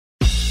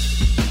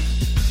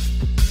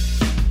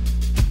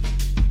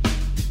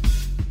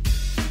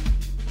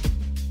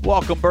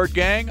Welcome, Bird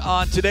Gang.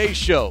 On today's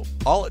show,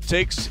 all it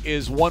takes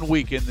is 1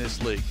 week in this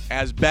league.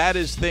 As bad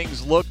as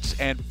things looked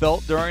and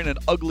felt during an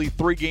ugly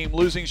 3-game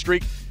losing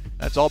streak,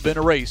 that's all been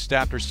erased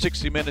after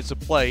 60 minutes of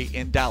play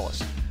in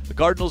Dallas. The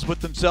Cardinals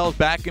put themselves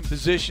back in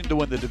position to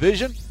win the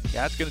division.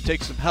 Yeah, it's going to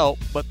take some help,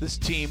 but this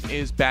team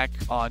is back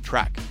on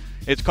track.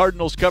 It's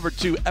Cardinals Cover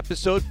 2,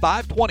 episode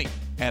 520,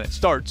 and it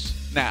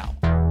starts now.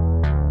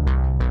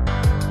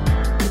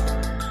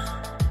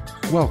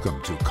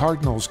 Welcome to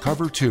Cardinals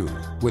Cover 2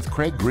 with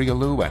Craig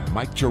Grialou and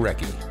Mike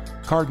Jurecki.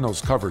 Cardinals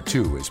Cover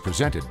 2 is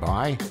presented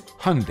by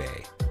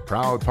Hyundai,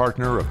 proud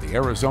partner of the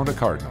Arizona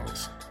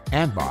Cardinals,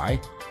 and by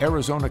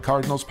Arizona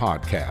Cardinals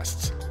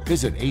Podcasts.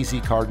 Visit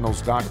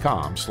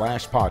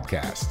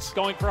azcardinals.com/podcasts.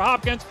 Going for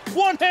Hopkins,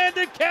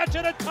 one-handed catch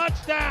and a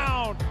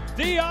touchdown!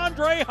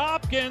 DeAndre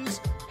Hopkins.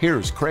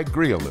 Here's Craig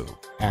Grialou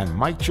and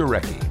Mike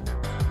Jurecki.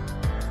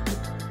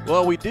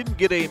 Well, we didn't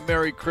get a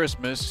Merry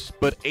Christmas,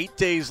 but 8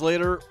 days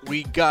later,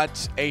 we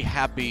got a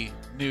Happy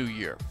New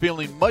Year.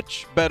 Feeling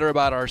much better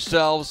about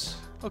ourselves.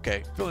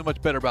 Okay, feeling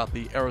much better about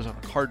the Arizona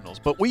Cardinals,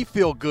 but we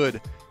feel good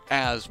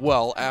as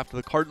well after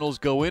the Cardinals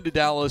go into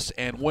Dallas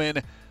and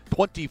win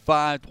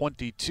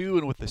 25-22.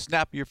 And with the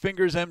snap of your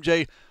fingers,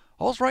 MJ,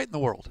 all's right in the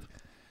world.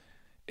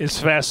 It's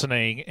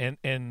fascinating,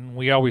 and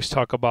we always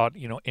talk about,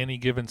 any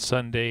given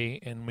Sunday,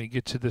 and we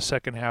get to the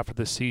second half of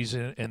the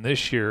season, and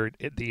this year,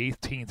 at the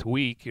 18th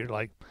week, you're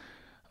like,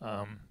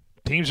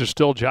 teams are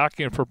still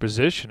jockeying for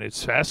position.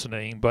 It's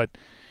fascinating, but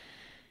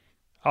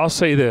I'll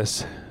say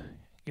this.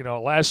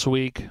 Last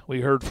week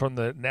we heard from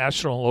the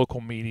national and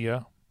local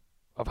media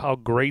of how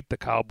great the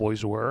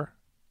Cowboys were,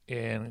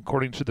 and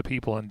according to the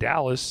people in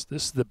Dallas,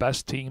 this is the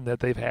best team that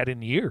they've had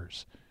in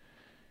years.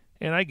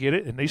 And I get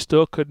it, and they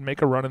still couldn't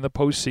make a run in the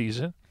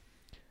postseason.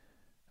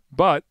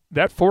 But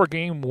that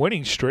 4-game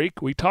winning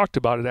streak, we talked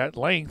about it at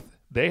length,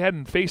 they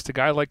hadn't faced a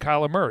guy like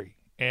Kyler Murray.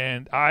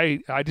 And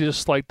I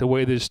just like the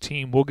way this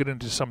team, we'll get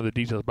into some of the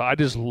details, but I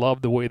just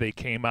love the way they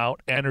came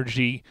out,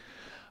 energy.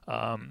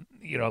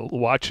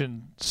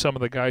 Watching some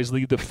of the guys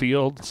leave the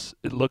fields,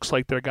 it looks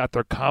like they got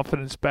their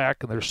confidence back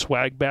and their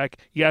swag back.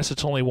 Yes,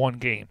 it's only one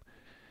game,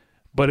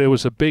 but it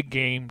was a big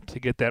game to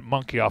get that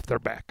monkey off their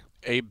back.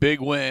 A big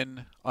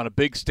win on a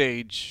big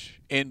stage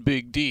in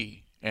Big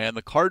D. And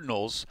the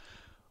Cardinals,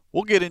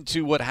 we'll get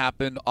into what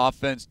happened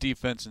offense,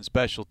 defense, and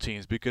special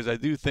teams because I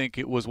do think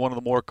it was one of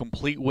the more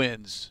complete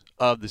wins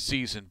of the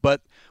season. But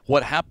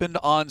what happened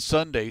on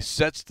Sunday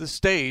sets the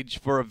stage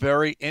for a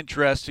very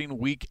interesting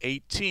Week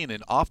 18.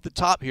 And off the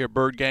top here,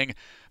 Bird Gang,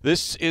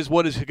 this is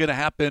what is going to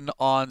happen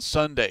on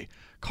Sunday.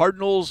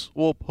 Cardinals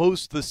will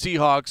host the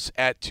Seahawks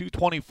at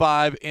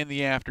 2:25 in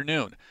the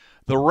afternoon.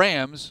 The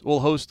Rams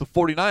will host the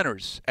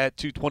 49ers at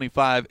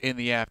 2:25 in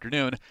the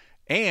afternoon,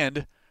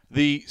 and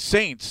the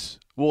Saints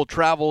will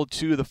travel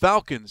to the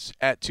Falcons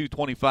at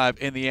 2:25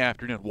 in the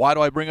afternoon. Why do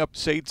I bring up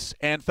Saints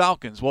and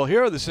Falcons? Well,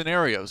 here are the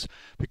scenarios,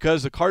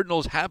 because the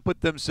Cardinals have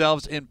put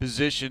themselves in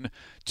position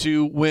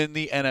to win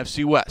the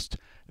NFC West.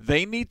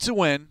 They need to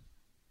win,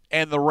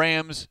 and the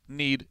Rams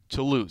need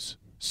to lose.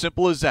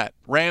 Simple as that.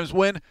 Rams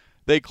win,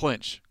 they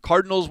clinch.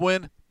 Cardinals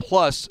win,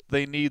 plus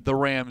they need the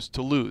Rams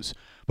to lose.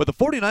 But the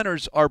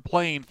 49ers are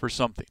playing for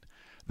something.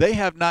 They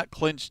have not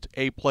clinched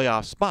a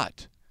playoff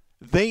spot.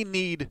 They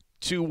need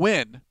to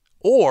win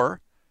or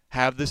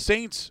have the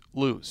Saints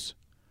lose.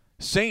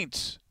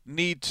 Saints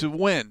need to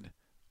win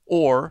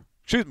and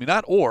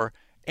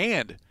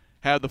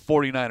have the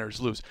 49ers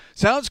lose.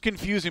 Sounds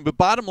confusing, but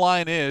bottom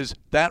line is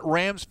that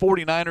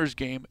Rams-49ers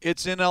game,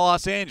 it's in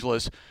Los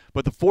Angeles,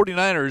 but the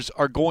 49ers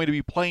are going to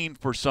be playing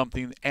for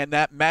something, and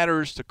that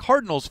matters to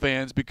Cardinals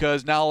fans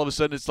because now all of a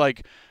sudden it's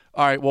like,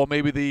 all right, well,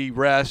 maybe the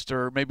rest,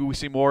 or maybe we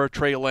see more of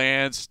Trey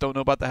Lance. Don't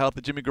know about the health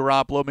of Jimmy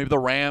Garoppolo. Maybe the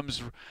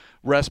Rams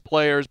rest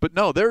players. But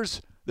no,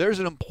 there's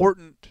an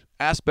important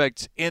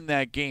aspect in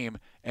that game,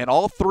 and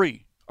all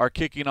three are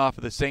kicking off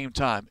at the same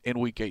time in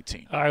Week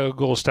 18. I'll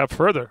go a step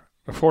further.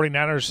 The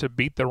 49ers have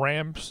beat the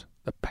Rams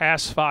the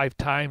past 5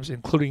 times,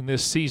 including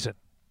this season.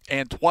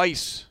 And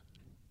twice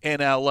in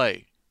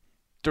L.A.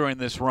 during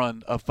this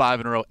run of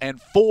 5 in a row.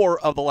 And 4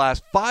 of the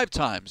last 5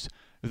 times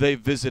they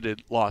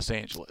visited Los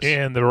Angeles.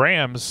 And the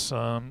Rams,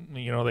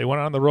 they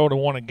went on the road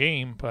and won a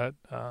game, but,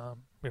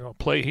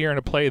 play here and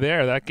a play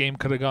there, that game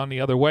could have gone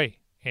the other way.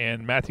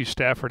 And Matthew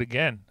Stafford,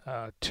 again,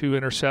 2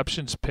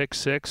 interceptions, pick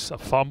 6, a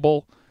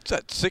fumble. Is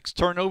that 6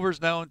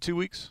 turnovers now in 2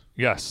 weeks?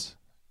 Yes.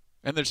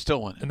 And they're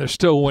still winning. And they're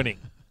still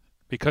winning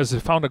because they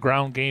found a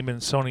ground game in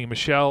Sony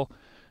Michel.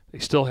 They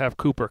still have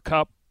Cooper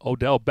Kupp.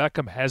 Odell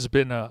Beckham has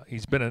been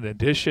he's been an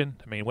addition.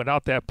 I mean,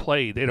 without that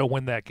play, they don't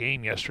win that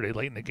game yesterday,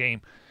 late in the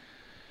game.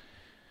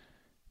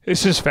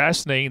 It's just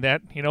fascinating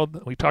that,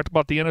 we talked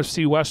about the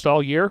NFC West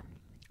all year.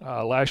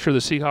 Last year, the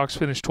Seahawks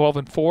finished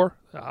 12-4.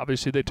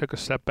 Obviously, they took a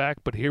step back,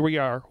 but here we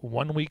are,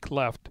 1 week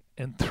left,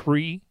 and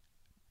 3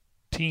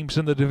 teams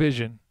in the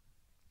division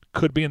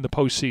could be in the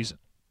postseason.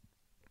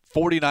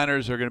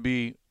 49ers are going to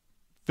be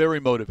very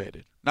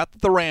motivated. Not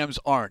that the Rams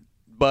aren't,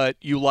 but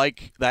you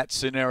like that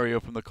scenario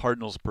from the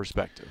Cardinals'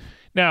 perspective.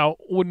 Now,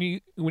 when you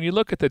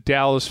look at the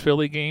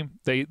Dallas-Philly game,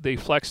 they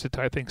flexed it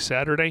to, I think,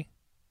 Saturday.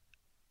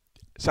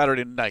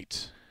 Saturday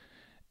night.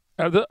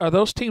 Are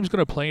those teams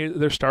going to play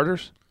their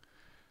starters?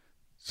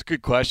 It's a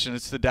good question.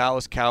 It's the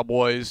Dallas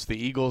Cowboys. The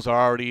Eagles are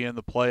already in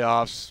the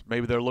playoffs.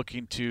 Maybe they're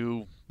looking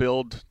to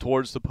build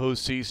towards the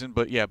postseason.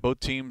 But, yeah, both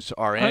teams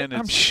are in.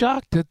 I'm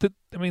shocked that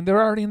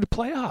they're already in the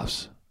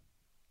playoffs.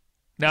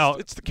 Now,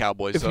 it's the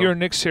Cowboys, if you're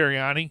Nick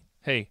Sirianni,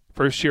 hey,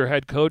 first-year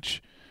head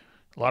coach,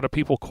 a lot of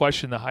people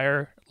question the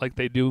hire like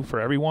they do for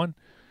everyone.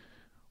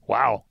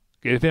 Wow.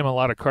 Give him a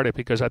lot of credit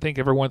because I think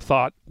everyone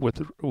thought with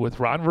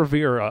Ron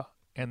Rivera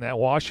and that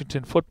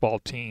Washington football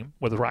team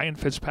with Ryan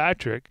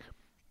Fitzpatrick,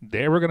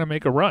 they were going to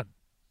make a run.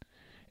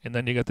 And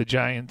then you got the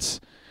Giants,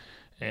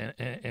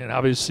 and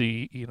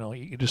obviously,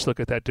 you just look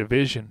at that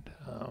division.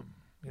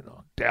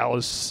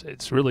 Dallas,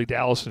 it's really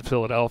Dallas and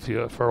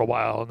Philadelphia for a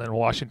while, and then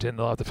Washington,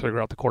 they'll have to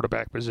figure out the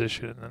quarterback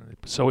position. And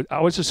so I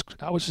was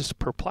just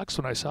perplexed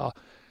when I saw.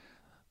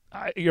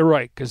 You're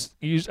right, because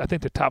I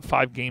think the top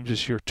 5 games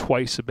this year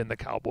twice have been the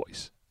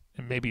Cowboys,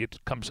 and maybe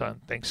it comes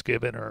on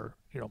Thanksgiving or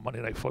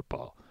Monday Night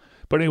Football.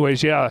 But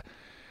anyways, yeah,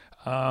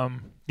 the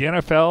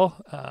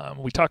NFL.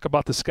 We talk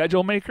about the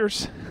schedule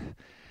makers.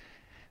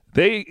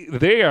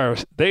 They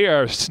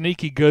are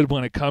sneaky good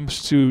when it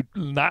comes to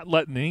not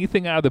letting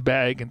anything out of the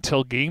bag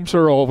until games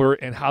are over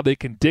and how they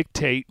can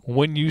dictate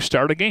when you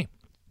start a game.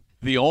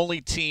 The only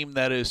team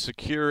that is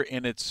secure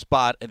in its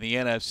spot in the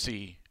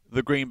NFC,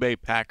 the Green Bay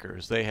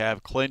Packers. They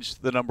have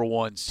clinched the number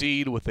 1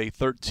 seed with a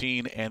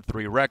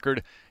 13-3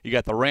 record. You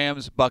got the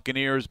Rams,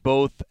 Buccaneers,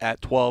 both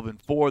at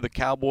 12-4. The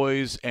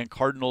Cowboys and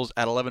Cardinals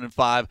at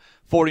 11-5.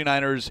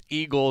 49ers,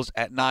 Eagles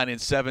at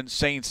 9-7.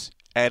 Saints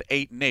at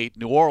 8-8.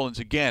 New Orleans,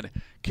 again,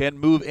 can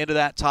move into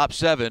that top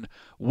 7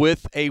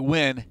 with a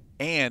win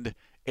and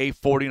a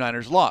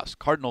 49ers loss.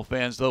 Cardinal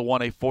fans, though,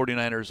 want a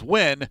 49ers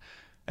win,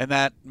 and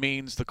that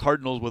means the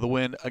Cardinals, with a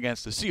win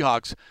against the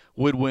Seahawks,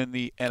 would win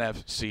the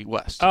NFC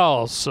West.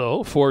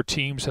 Also, 4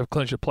 teams have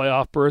clinched a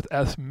playoff berth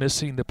after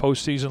missing the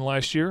postseason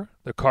last year.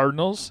 The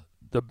Cardinals,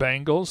 the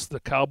Bengals,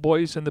 the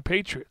Cowboys, and the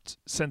Patriots.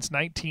 Since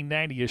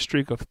 1990, a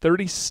streak of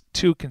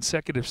 32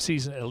 consecutive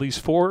seasons, at least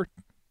 4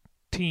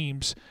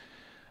 teams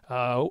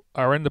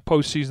are in the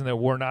postseason that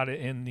were not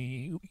in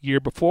the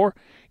year before.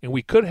 And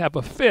we could have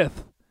a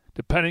 5th,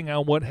 depending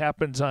on what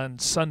happens on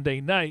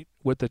Sunday night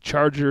with the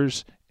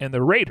Chargers and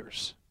the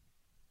Raiders.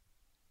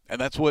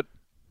 And that's what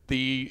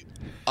the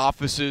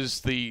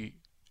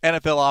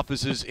NFL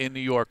offices in New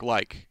York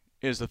like,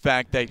 is the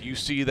fact that you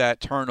see that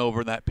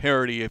turnover, that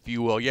parity, if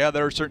you will. Yeah,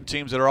 there are certain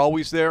teams that are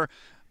always there,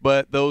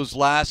 but those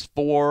last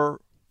 4-5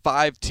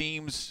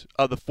 teams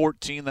of the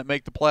 14 that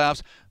make the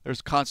playoffs,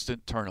 there's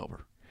constant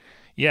turnover.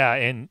 Yeah,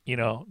 and,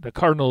 the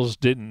Cardinals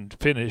didn't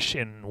finish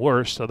in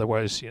worst.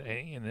 Otherwise,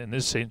 in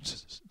this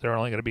sense, they're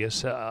only going to be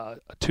a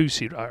 2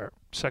 seed or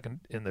second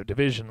in the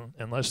division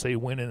unless they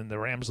win and the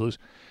Rams lose.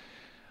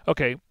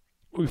 Okay,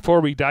 before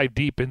we dive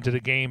deep into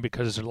the game,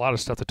 because there's a lot of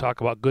stuff to talk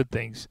about, good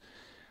things,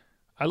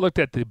 I looked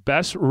at the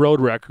best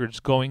road records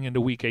going into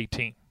Week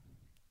 18.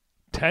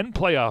 10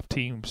 playoff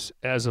teams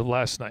as of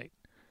last night.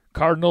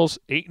 Cardinals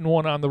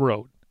 8-1 on the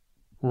road.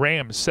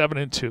 Rams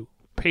 7-2.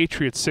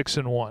 Patriots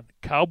 6-1,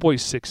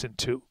 Cowboys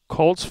 6-2,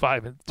 Colts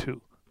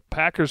 5-2,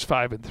 Packers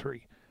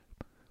 5-3,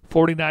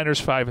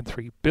 49ers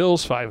 5-3,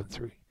 Bills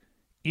 5-3,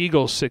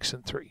 Eagles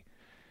 6-3.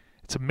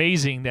 It's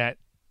amazing that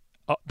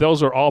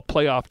those are all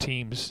playoff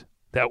teams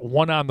that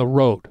won on the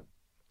road.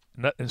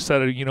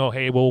 Instead of,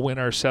 hey, we'll win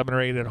our 7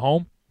 or 8 at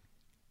home.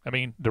 I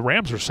mean, the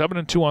Rams are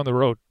 7-2 on the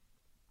road.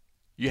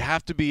 You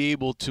have to be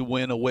able to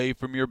win away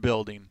from your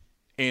building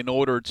in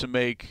order to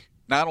make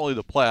not only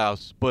the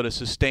playoffs, but a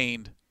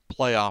sustained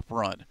playoff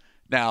run.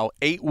 Now,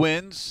 8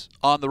 wins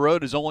on the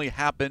road has only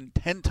happened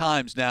 10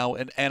 times now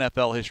in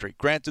NFL history.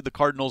 Granted, the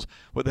Cardinals,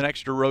 with an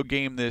extra road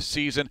game this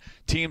season,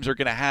 teams are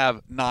going to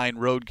have 9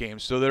 road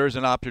games. So there is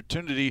an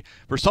opportunity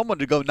for someone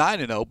to go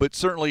 9-0, but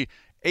certainly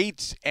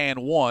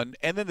 8-1,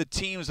 and then the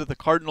teams that the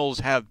Cardinals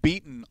have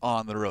beaten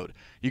on the road.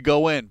 You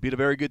go in, beat a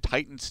very good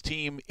Titans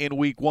team in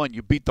Week 1.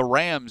 You beat the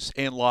Rams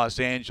in Los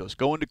Angeles.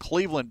 Go into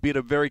Cleveland, beat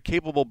a very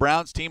capable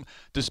Browns team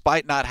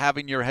despite not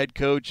having your head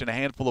coach and a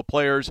handful of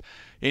players.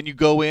 And you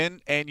go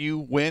in and you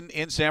win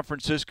in San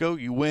Francisco.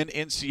 You win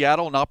in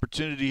Seattle. An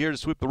opportunity here to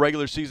sweep the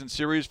regular season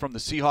series from the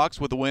Seahawks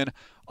with a win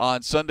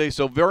on Sunday.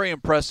 So very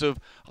impressive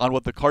on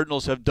what the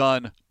Cardinals have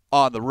done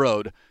on the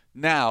road.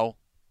 Now,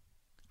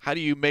 how do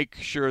you make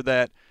sure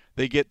that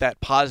they get that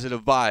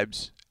positive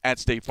vibes at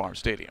State Farm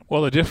Stadium?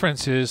 Well, the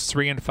difference is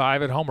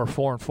 3-5 at home or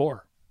 4-4.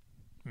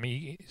 I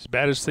mean, as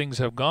bad as things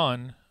have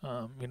gone,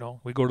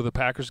 we go to the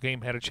Packers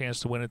game, had a chance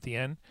to win at the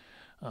end.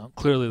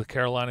 Clearly, the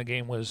Carolina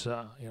game was,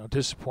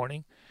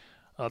 disappointing.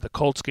 The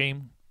Colts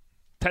game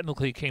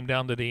technically came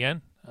down to the end.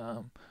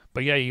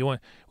 But yeah,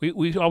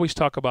 we always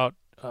talk about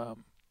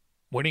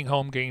winning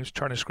home games,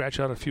 trying to scratch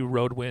out a few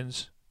road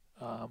wins,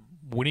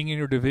 winning in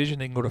your division.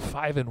 They can go to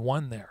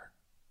 5-1 there.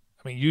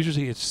 I mean,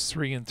 usually it's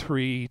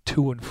 3-3,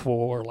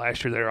 2-4.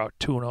 Last year they were out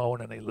 2-0,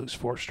 and then they lose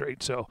 4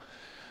 straight. So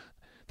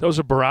those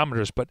are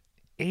barometers. But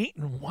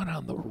 8-1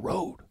 on the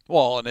road.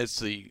 Well, and it's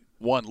the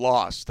one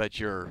loss that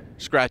you're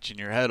scratching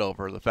your head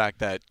over. The fact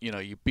that,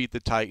 you beat the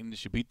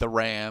Titans, you beat the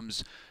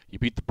Rams, you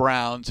beat the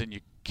Browns, and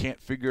you can't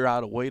figure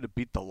out a way to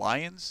beat the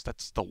Lions.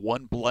 That's the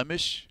one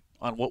blemish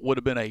on what would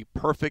have been a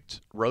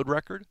perfect road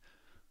record.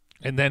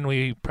 And then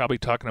we probably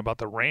talking about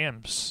the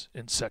Rams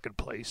in second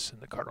place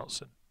and the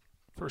Cardinals in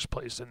first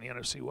place in the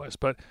NFC West.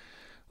 But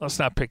let's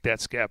not pick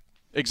that scab.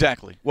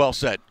 Exactly. Well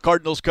said.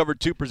 Cardinals Cover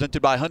 2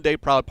 presented by Hyundai,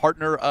 proud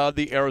partner of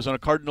the Arizona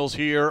Cardinals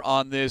here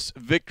on this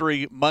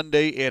Victory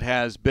Monday. It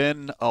has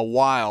been a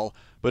while,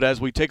 but as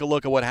we take a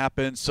look at what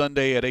happened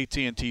Sunday at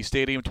AT&T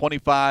Stadium,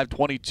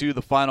 25-22,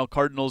 the final.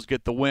 Cardinals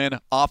get the win.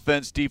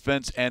 Offense,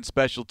 defense, and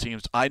special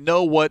teams. I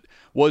know what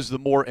was the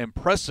more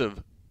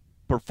impressive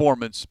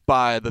performance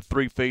by the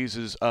three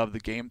phases of the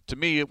game. To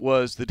me, it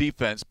was the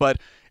defense, but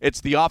it's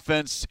the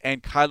offense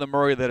and Kyler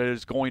Murray that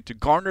is going to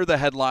garner the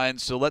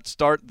headlines. So let's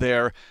start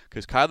there,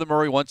 because Kyler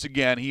Murray, once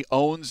again, he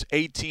owns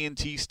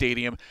AT&T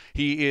Stadium.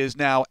 He is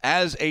now,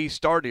 as a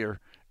starter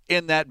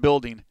in that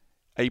building,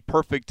 a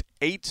perfect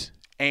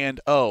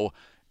 8-0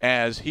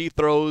 as he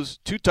throws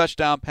 2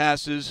 touchdown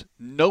passes,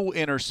 no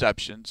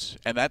interceptions,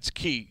 and that's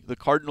key. The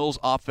Cardinals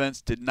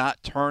offense did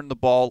not turn the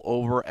ball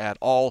over at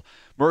all.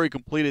 Murray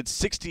completed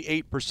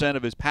 68%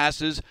 of his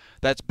passes.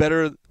 That's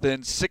better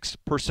than 6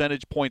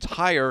 percentage points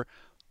higher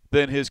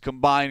than his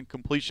combined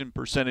completion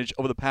percentage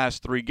over the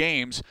past 3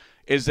 games.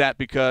 Is that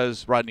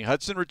because Rodney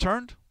Hudson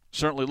returned?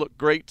 Certainly looked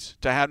great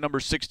to have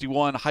number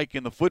 61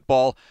 hiking the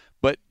football,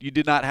 but you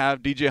did not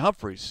have DJ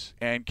Humphries.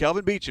 And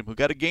Kelvin Beachum, who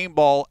got a game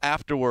ball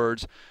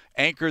afterwards,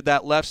 anchored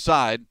that left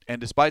side,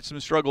 and despite some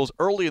struggles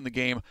early in the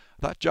game,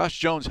 I thought Josh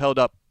Jones held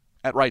up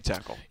at right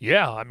tackle.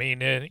 Yeah, I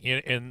mean,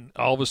 and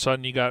all of a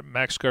sudden you got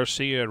Max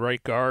Garcia at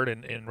right guard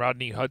and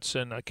Rodney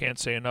Hudson. I can't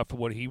say enough of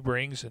what he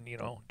brings, and,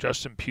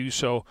 Justin Pugh.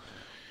 So,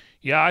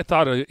 yeah, I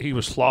thought he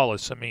was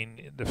flawless. I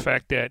mean, the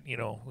fact that,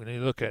 when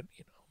you look at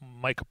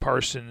Micah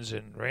Parsons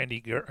and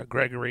Randy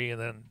Gregory and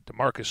then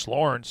DeMarcus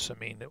Lawrence, I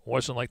mean, it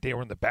wasn't like they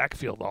were in the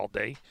backfield all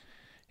day.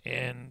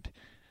 And,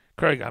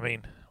 Craig, I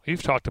mean,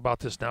 we've talked about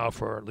this now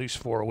for at least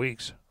 4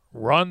 weeks.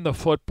 Run the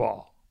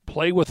football.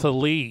 Play with the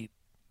lead.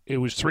 It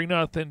was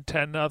 3-0,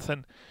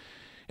 10-0,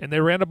 and they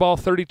ran the ball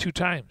 32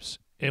 times.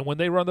 And when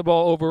they run the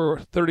ball over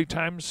 30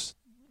 times,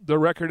 the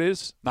record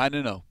is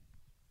 9-0.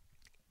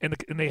 And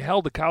they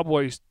held the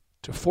Cowboys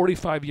to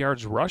 45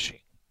 yards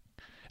rushing.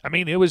 I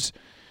mean, it was.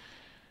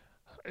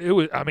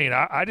 I mean,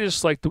 I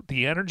just like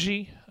the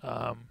energy.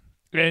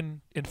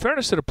 And in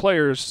fairness to the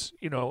players,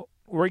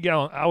 we're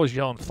yelling. I was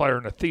yelling fire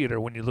in the theater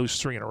when you lose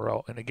 3 in a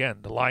row. And again,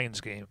 the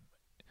Lions game.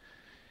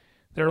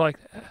 They're like,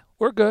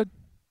 we're good.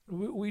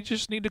 We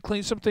just need to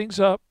clean some things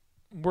up.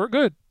 We're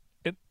good.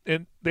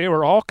 And they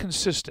were all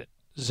consistent.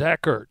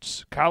 Zach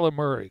Ertz, Kyler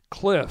Murray,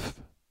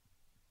 Cliff.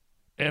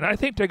 And I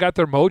think they got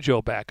their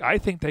mojo back. I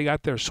think they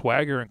got their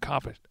swagger and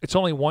confidence. It's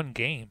only one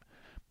game.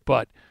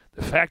 But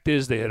the fact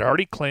is they had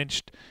already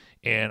clinched,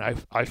 and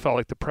I felt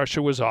like the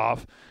pressure was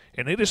off.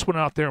 And they just went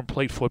out there and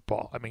played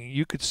football. I mean,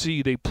 you could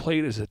see they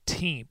played as a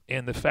team.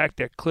 And the fact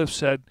that Cliff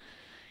said,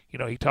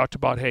 he talked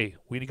about, hey,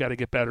 we got to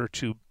get better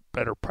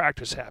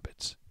practice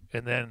habits.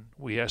 And then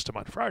we asked him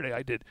on Friday,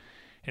 I did,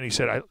 and he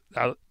said,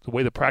 the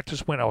way the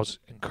practice went, I was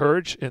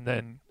encouraged. And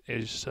then,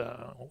 as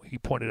he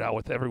pointed out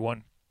with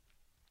everyone,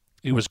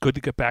 it was good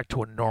to get back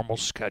to a normal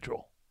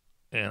schedule.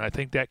 And I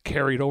think that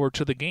carried over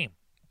to the game.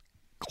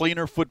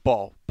 Cleaner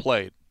football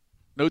played.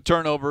 No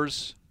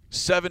turnovers,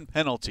 7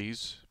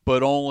 penalties,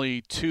 but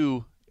only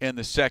 2 in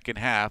the second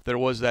half. There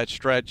was that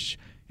stretch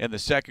in the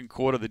second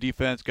quarter. The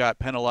defense got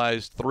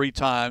penalized 3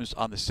 times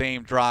on the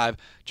same drive.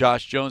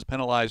 Josh Jones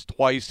penalized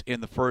twice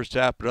in the first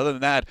half. But other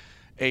than that,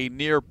 a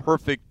near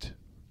perfect,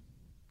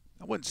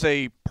 I wouldn't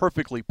say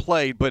perfectly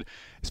played, but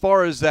as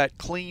far as that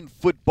clean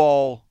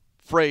football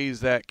phrase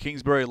that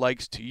Kingsbury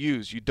likes to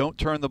use, you don't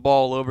turn the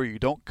ball over, you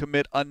don't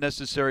commit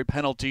unnecessary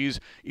penalties,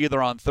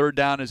 either on third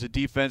down as a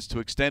defense to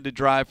extend a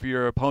drive for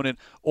your opponent,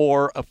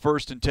 or a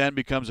 1st and 10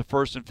 becomes a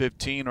 1st and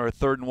 15, or a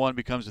 3rd and 1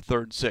 becomes a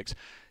 3rd and 6.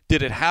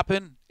 Did it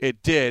happen?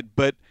 It did,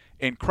 but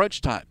in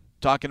crunch time,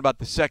 talking about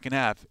the second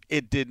half,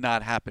 it did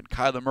not happen.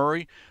 Kyler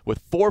Murray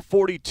with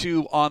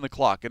 4:42 on the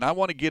clock, and I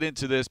want to get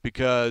into this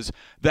because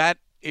that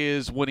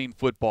is winning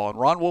football. And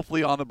Ron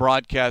Wolfley on the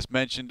broadcast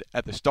mentioned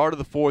at the start of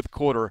the fourth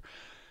quarter,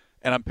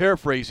 and I'm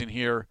paraphrasing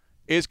here,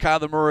 is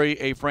Kyler Murray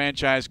a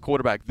franchise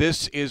quarterback?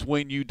 This is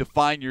when you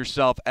define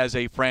yourself as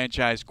a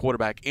franchise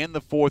quarterback. In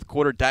the fourth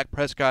quarter, Dak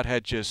Prescott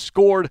had just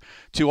scored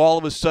to all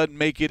of a sudden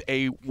make it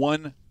a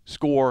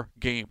one-score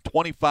game.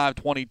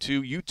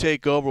 25-22, you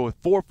take over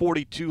with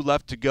 4:42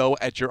 left to go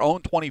at your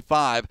own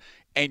 25,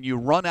 and you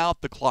run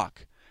out the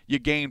clock. You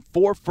gain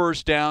 4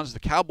 first downs. The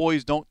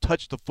Cowboys don't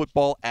touch the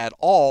football at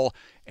all,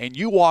 and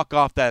you walk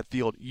off that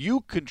field.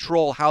 You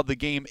control how the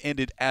game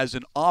ended as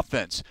an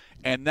offense,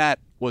 and that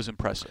was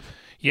impressive.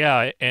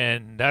 Yeah,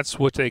 and that's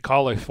what they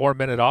call a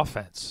 4-minute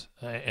offense.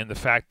 And the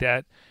fact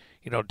that,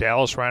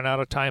 Dallas ran out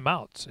of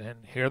timeouts,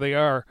 and here they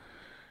are.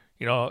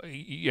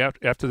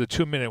 After the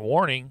 2-minute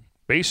warning,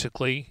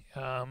 basically,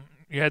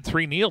 you had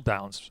 3 kneel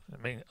downs. I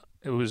mean,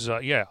 it was,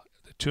 the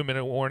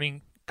 2-minute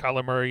warning,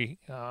 Kyler Murray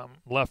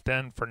left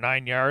end for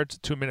 9 yards.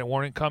 2-minute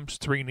warning comes,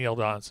 3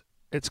 kneel-downs.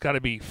 It's got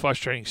to be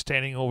frustrating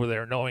standing over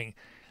there knowing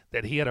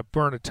that he had to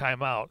burn a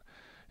timeout.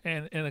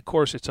 And of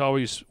course, it's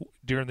always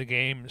during the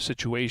game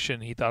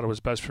situation. He thought it was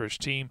best for his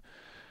team.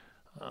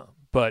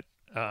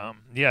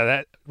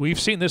 That we've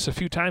seen this a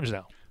few times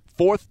now.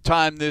 4th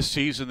time this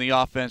season the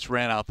offense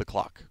ran out the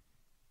clock.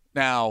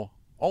 Now,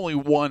 only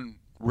one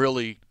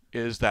really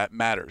is that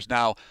matters.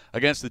 Now,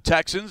 against the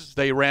Texans,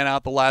 they ran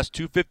out the last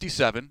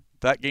 2:57.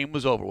 That game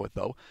was over with,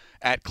 though.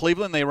 At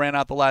Cleveland, they ran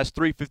out the last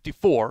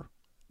 3:54.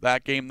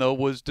 That game, though,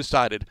 was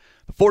decided.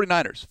 The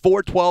 49ers,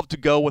 4:12 to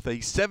go with a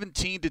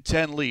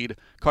 17-10 lead.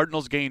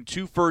 Cardinals gained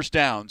 2 first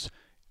downs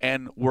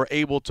and were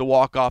able to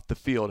walk off the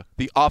field.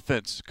 The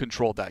offense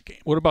controlled that game.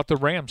 What about the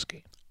Rams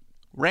game?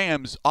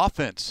 Rams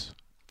offense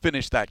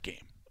finished that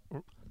game.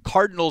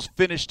 Cardinals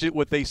finished it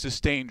with a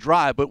sustained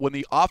drive, but when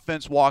the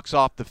offense walks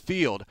off the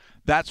field,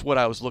 that's what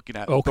I was looking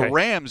at. Okay. The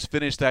Rams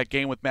finished that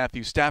game with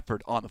Matthew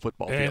Stafford on the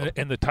football field.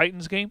 And the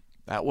Titans game?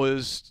 That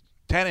was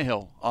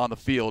Tannehill on the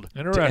field to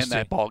end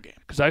that ball game.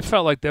 Because I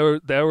felt like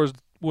there was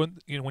when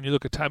you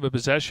look at time of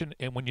possession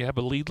and when you have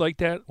a lead like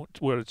that,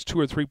 where it's 2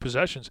 or 3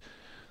 possessions,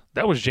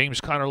 that was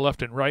James Conner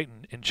left and right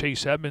and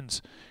Chase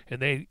Edmonds,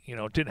 and they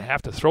didn't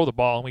have to throw the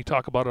ball. And we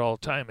talk about it all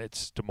the time.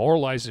 It's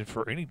demoralizing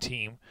for any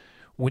team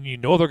when you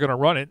know they're going to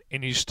run it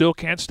and you still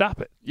can't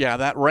stop it. Yeah,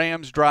 that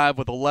Rams drive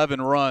with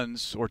 11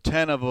 runs, or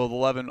 10 of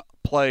 11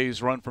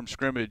 plays run from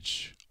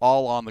scrimmage,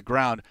 all on the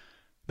ground,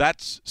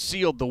 that's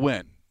sealed the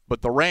win.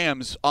 But the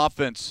Rams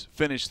offense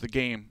finished the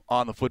game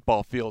on the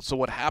football field. So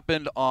what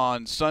happened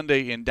on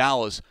Sunday in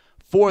Dallas,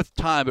 4th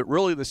time, but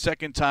really the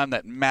 2nd time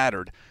that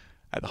mattered.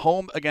 At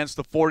home against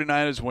the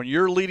 49ers, when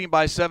you're leading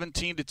by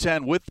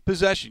 17-10 with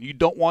possession, you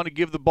don't want to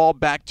give the ball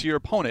back to your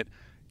opponent.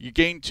 You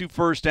gain 2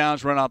 first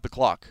downs, run out the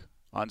clock.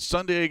 On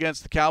Sunday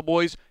against the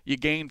Cowboys, you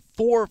gained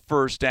 4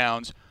 first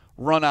downs,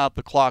 run out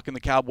the clock, and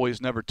the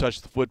Cowboys never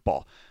touched the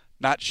football.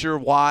 Not sure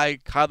why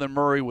Kyler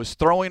Murray was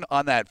throwing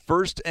on that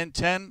 1st and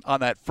 10 on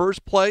that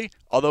first play.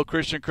 Although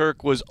Christian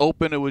Kirk was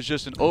open, it was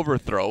just an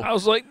overthrow. I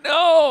was like,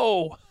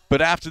 no!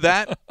 But after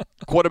that,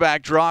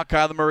 quarterback draw,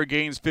 Kyler Murray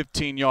gains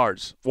 15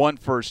 yards, 1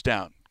 first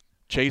down.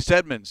 Chase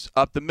Edmonds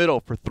up the middle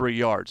for 3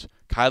 yards.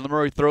 Kyler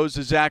Murray throws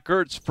to Zach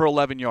Ertz for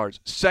 11 yards,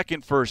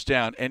 2nd first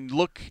down. And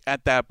look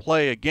at that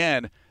play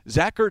again.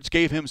 Zach Ertz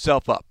gave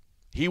himself up.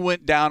 He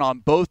went down on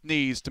both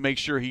knees to make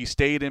sure he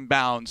stayed in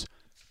bounds.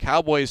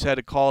 Cowboys had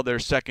to call their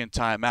 2nd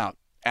timeout.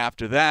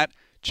 After that,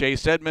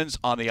 Chase Edmonds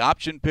on the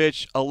option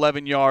pitch,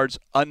 11 yards,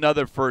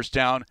 another first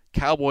down.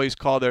 Cowboys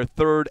call their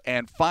 3rd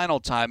and final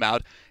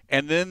timeout.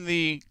 And then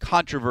the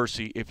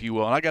controversy, if you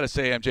will. And I got to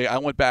say, MJ, I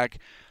went back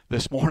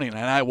this morning and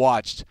I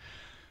watched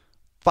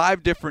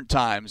 5 different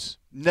times.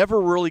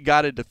 Never really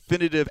got a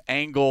definitive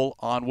angle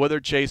on whether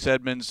Chase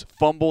Edmonds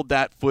fumbled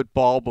that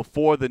football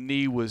before the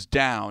knee was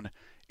down.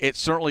 It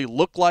certainly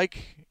looked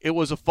like it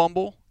was a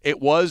fumble.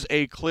 It was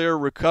a clear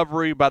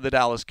recovery by the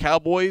Dallas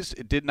Cowboys.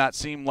 It did not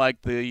seem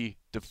like the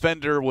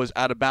defender was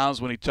out of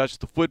bounds when he touched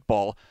the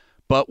football.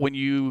 But when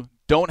you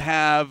don't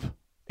have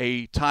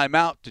a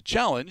timeout to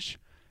challenge,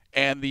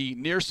 and the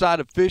near side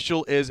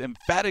official is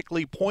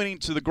emphatically pointing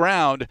to the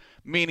ground,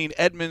 meaning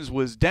Edmonds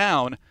was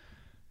down,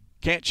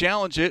 can't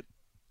challenge it.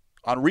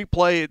 On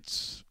replay,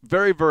 it's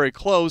very, very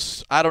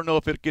close. I don't know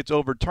if it gets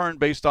overturned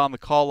based on the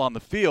call on the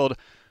field,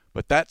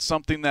 but that's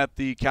something that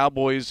the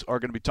Cowboys are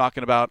going to be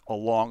talking about a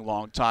long,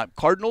 long time.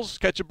 Cardinals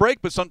catch a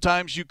break, but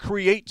sometimes you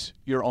create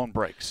your own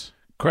breaks.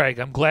 Craig,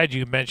 I'm glad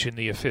you mentioned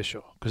the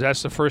official because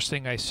that's the first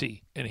thing I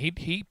see. And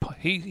he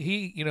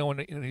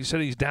when he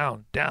said he's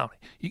down,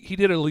 he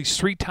did it at least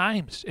 3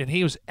 times, and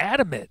he was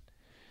adamant.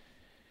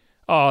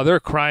 Oh, they're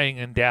crying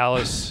in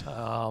Dallas.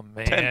 Oh,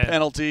 man. 10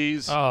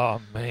 penalties.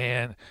 Oh,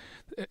 man.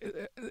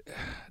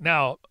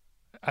 Now,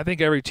 I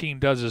think every team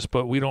does this,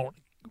 but we don't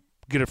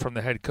get it from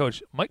the head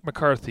coach. Mike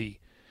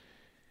McCarthy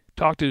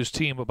talked to his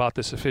team about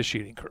this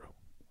officiating crew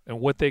and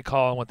what they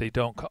call and what they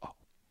don't call.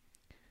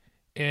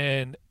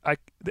 And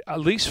at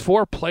least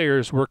 4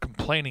 players were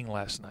complaining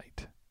last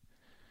night.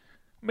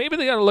 Maybe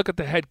they got to look at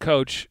the head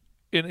coach,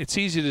 and it's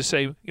easy to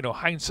say,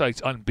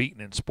 hindsight's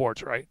unbeaten in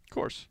sports, right? Of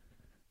course.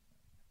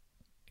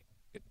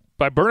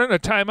 By burning a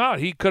timeout,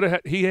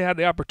 he had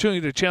the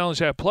opportunity to challenge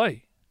that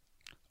play.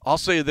 I'll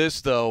say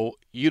this, though.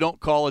 You don't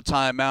call a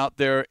timeout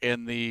there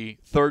in the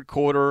 3rd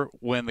quarter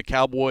when the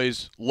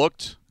Cowboys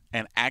looked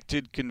and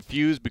acted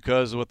confused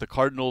because of what the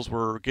Cardinals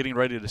were getting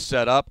ready to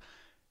set up.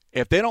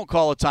 If they don't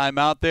call a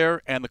timeout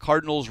there and the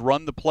Cardinals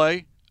run the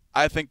play,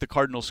 I think the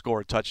Cardinals score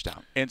a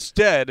touchdown.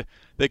 Instead,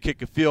 they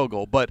kick a field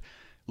goal. But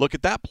look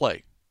at that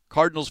play.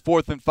 Cardinals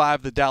 4th and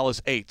 5, the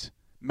Dallas 8.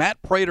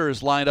 Matt Prater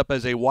is lined up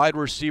as a wide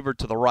receiver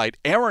to the right.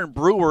 Aaron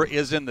Brewer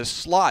is in the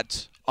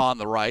slot on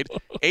the right.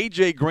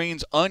 A.J.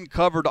 Green's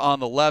uncovered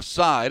on the left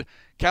side.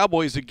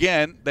 Cowboys,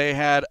 again, they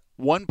had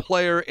one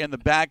player in the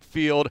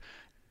backfield,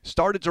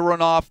 started to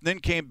run off, then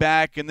came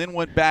back, and then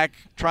went back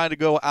trying to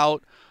go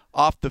out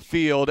off the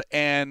field.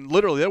 And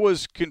literally there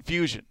was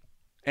confusion.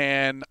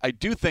 And I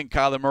do think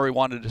Kyler Murray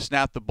wanted to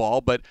snap the ball,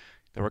 but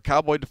There were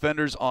Cowboy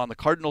defenders on the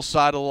Cardinals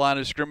side of the line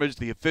of scrimmage.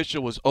 The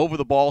official was over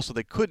the ball, so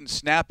they couldn't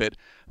snap it.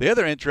 The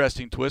other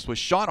interesting twist was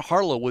Sean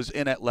Harlow was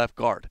in at left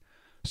guard.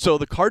 So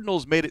the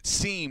Cardinals made it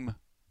seem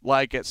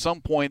like at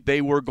some point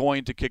they were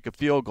going to kick a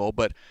field goal,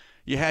 but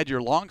you had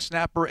your long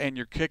snapper and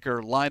your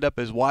kicker lined up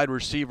as wide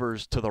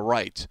receivers to the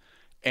right.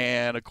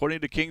 And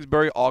according to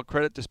Kingsbury, all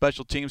credit to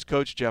special teams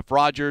coach Jeff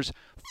Rogers,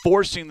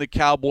 forcing the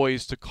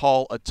Cowboys to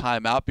call a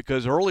timeout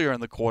because earlier in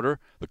the quarter,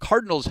 the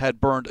Cardinals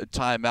had burned a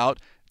timeout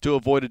to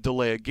avoid a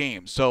delay of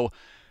game. So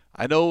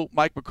I know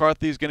Mike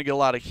McCarthy is going to get a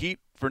lot of heat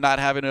for not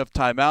having enough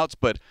timeouts,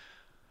 but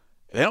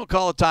they don't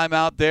call a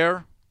timeout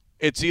there.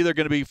 It's either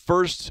going to be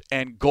 1st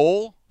and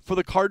goal for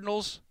the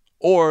Cardinals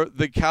or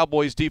the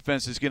Cowboys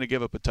defense is going to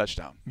give up a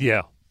touchdown.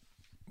 Yeah.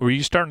 Were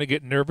you starting to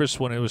get nervous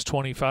when it was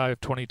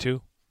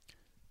 25-22?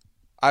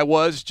 I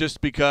was,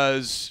 just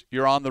because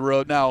you're on the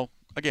road. Now,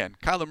 again,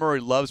 Kyler Murray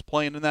loves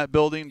playing in that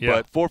building,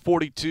 but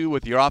 442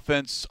 with your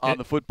offense on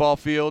the football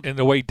field. And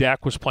the way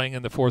Dak was playing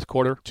in the fourth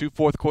quarter. 2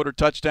 fourth-quarter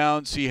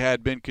touchdowns. He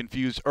had been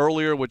confused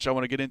earlier, which I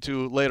want to get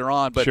into later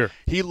on, but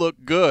he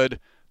looked good.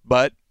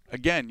 But,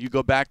 again, you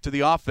go back to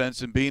the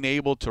offense and being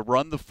able to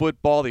run the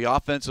football. The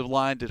offensive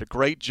line did a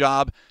great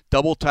job.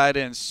 Double tight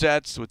end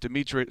sets with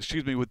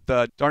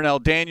Darnell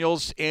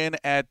Daniels in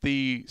at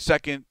the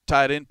second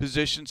tight end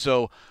position.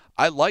 So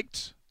I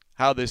liked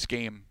how this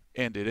game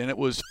ended, and it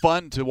was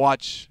fun to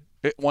watch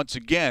it once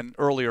again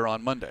earlier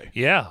on Monday.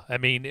 Yeah, I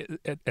mean,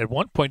 at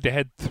one point they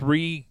had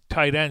 3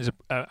 tight ends.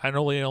 I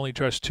know they only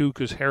dressed 2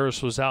 because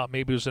Harris was out.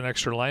 Maybe it was an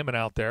extra lineman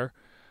out there.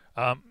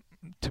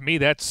 To me,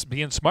 that's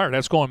being smart.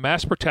 That's going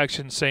mass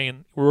protection,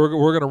 saying we're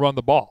going to run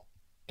the ball,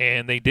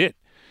 and they did.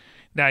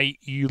 Now,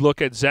 you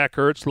look at Zach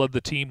Ertz, led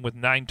the team with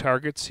 9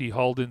 targets. He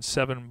hauled in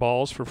 7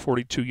 balls for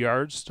 42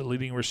 yards. The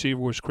leading receiver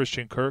was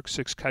Christian Kirk,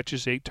 6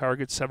 catches, 8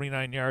 targets,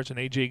 79 yards, and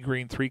A.J.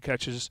 Green, 3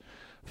 catches,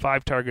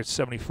 5 targets,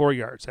 74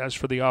 yards. As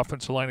for the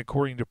offensive line,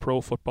 according to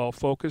Pro Football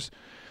Focus,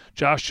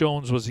 Josh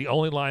Jones was the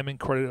only lineman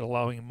credited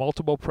allowing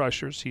multiple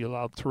pressures. He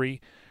allowed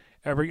 3.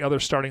 Every other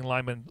starting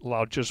lineman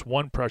allowed just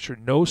 1 pressure.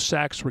 No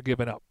sacks were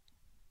given up.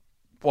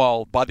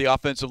 Well, by the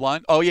offensive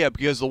line? Oh, yeah,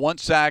 because the 1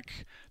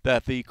 sack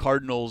that the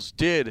Cardinals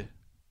did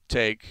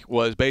take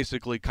was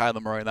basically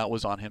Kyler Murray, and that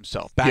was on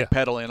himself.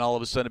 Backpedaling, and all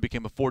of a sudden it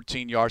became a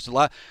 14-yard.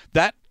 So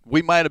that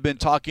we might have been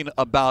talking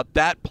about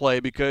that play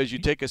because you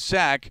take a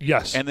sack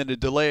and then to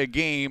delay a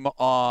game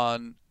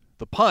on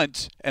the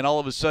punt, and all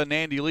of a sudden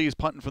Andy Lee is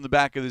punting from the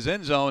back of his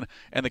end zone,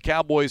 and the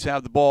Cowboys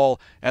have the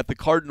ball at the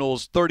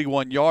Cardinals'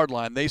 31-yard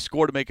line. They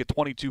score to make it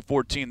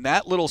 22-14.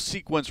 That little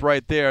sequence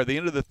right there, the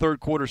end of the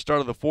third quarter,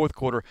 start of the fourth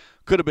quarter,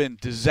 could have been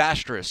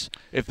disastrous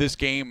if this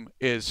game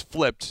is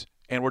flipped,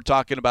 and we're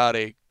talking about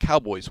a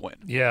Cowboys win.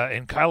 Yeah,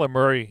 and Kyler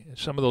Murray,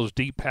 some of those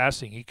deep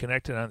passing, he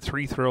connected on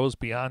 3 throws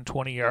beyond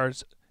 20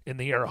 yards. In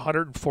the air,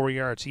 104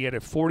 yards. He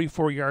had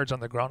 44 yards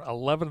on the ground,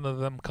 11 of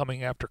them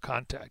coming after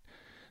contact.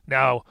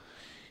 Now,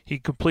 he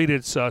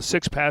completed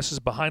 6 passes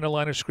behind the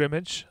line of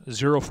scrimmage,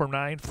 0 for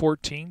 9,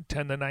 14,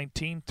 10 to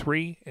 19,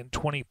 3, and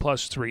 20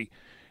 plus 3.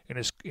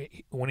 And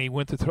when he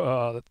went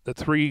to the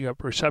 3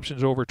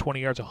 receptions over 20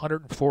 yards,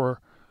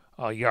 104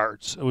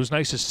 yards. It was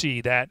nice to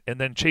see that.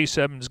 And then Chase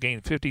Edmonds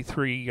gained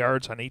 53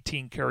 yards on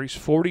 18 carries.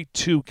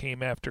 42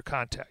 came after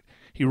contact.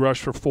 He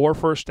rushed for 4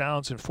 first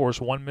downs and forced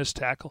 1 missed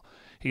tackle.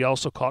 He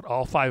also caught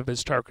all 5 of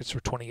his targets for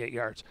 28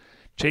 yards.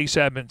 Chase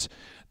Edmonds,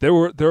 there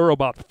were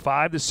about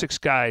 5 to 6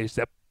 guys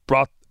that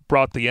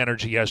brought the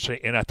energy yesterday,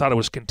 and I thought it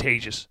was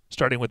contagious.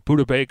 Starting with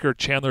Budda Baker,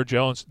 Chandler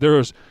Jones,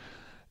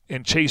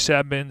 and Chase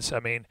Edmonds. I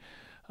mean,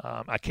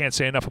 I can't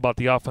say enough about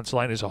the offensive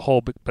line as a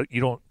whole,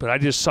 but I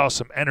just saw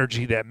some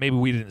energy that maybe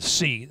we didn't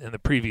see in the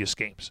previous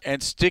games.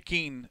 And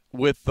sticking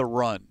with the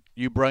run,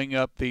 you bring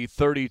up the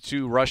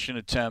 32 rushing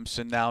attempts,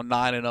 and now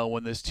 9-0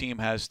 when this team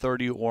has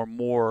 30 or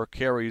more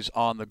carries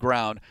on the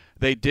ground.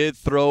 They did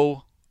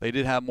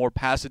have more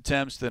pass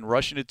attempts than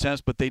rushing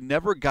attempts, but they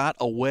never got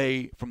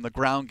away from the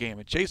ground game.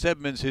 And Chase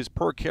Edmonds, his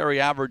per carry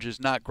average is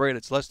not great.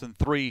 It's less than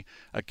 3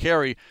 a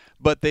carry,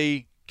 but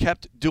they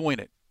kept doing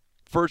it.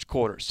 First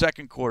quarter,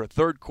 second quarter,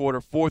 third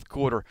quarter, fourth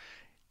quarter.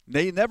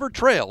 They never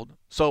trailed,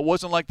 so it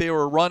wasn't like they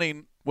were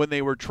running when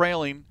they were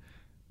trailing.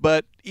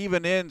 But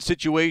even in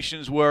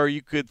situations where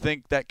you could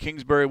think that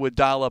Kingsbury would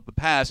dial up a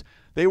pass,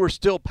 they were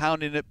still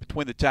pounding it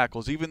between the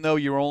tackles. Even though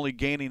you're only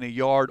gaining a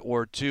yard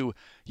or 2,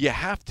 you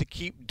have to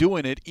keep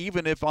doing it,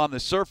 even if on the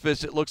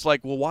surface it looks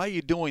like, well, why are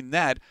you doing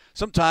that?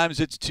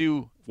 Sometimes it's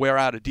to wear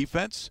out a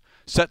defense,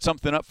 set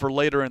something up for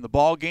later in the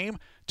ball game,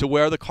 to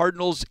where the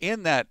Cardinals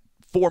in that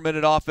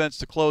 4-minute offense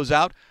to close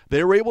out,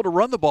 they were able to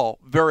run the ball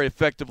very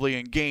effectively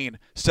and gain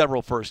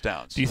several first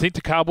downs. Do you think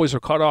the Cowboys are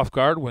caught off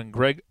guard when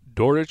Greg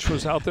Dortch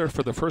was out there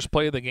for the first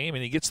play of the game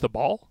and he gets the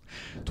ball?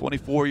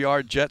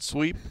 24-yard jet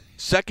sweep.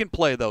 Second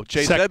play, though,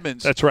 Chase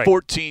Edmonds, that's right.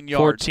 14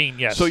 yards. 14,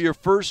 yes. So your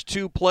first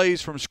 2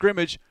 plays from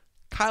scrimmage,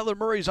 Kyler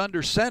Murray's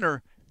under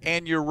center,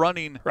 and you're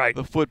running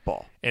the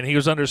football. And he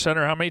was under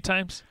center how many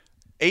times?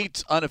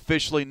 8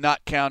 unofficially,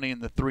 not counting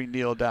the 3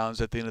 kneel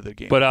downs at the end of the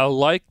game. But I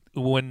like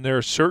when there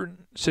are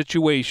certain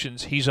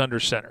situations, he's under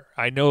center.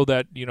 I know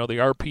that, the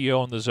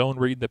RPO and the zone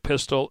read, the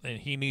pistol, and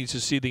he needs to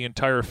see the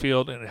entire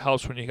field, and it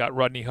helps when you got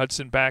Rodney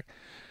Hudson back.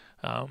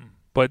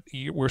 But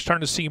we're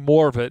starting to see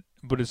more of it,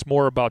 but it's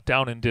more about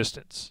down and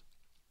distance.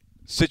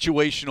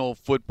 Situational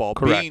football,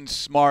 Correct. Being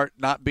smart,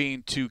 not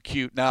being too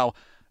cute. Now,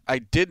 I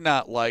did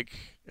not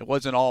like, it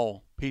wasn't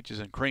all peaches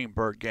and cream,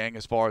 Burt Gang,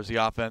 as far as the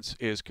offense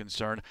is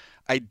concerned.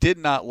 I did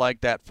not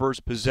like that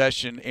first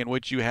possession in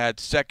which you had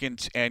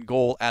 2nd and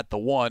goal at the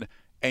 1,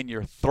 and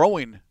you're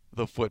throwing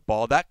the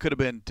football. That could have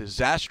been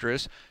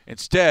disastrous.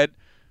 Instead,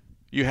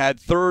 you had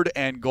 3rd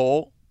and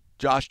goal.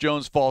 Josh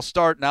Jones false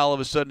start. Now all of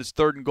a sudden it's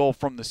 3rd and goal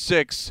from the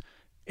 6,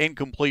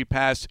 incomplete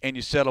pass, and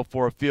you settle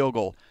for a field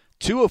goal.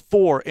 2 of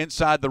 4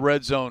 inside the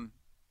red zone,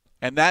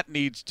 and that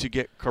needs to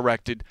get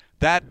corrected.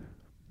 That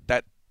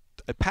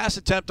a pass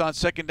attempt on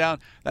 2nd down,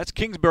 that's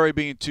Kingsbury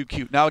being too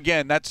cute. Now,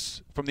 again,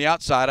 that's from the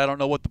outside. I don't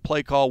know what the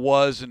play call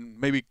was, and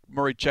maybe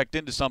Murray checked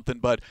into something,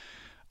 but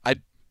it's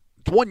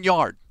 1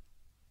 yard.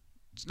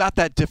 It's not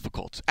that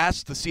difficult.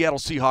 Ask the Seattle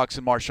Seahawks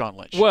and Marshawn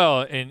Lynch.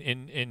 Well,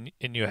 and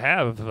you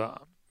have,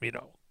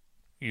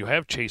 you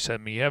have Chase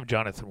Edmonds, you have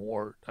Jonathan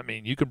Ward. I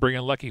mean, you could bring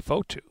in Lucky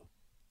Fotu.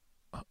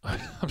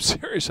 I'm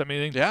serious. I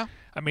mean, yeah.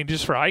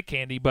 Just for eye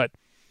candy, but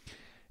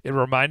it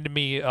reminded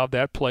me of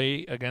that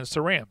play against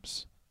the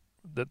Rams.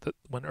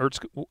 When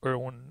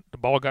the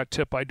ball got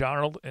tipped by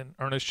Donald and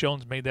Ernest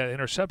Jones made that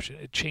interception,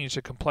 it changed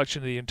the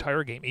complexion of the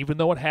entire game, even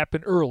though it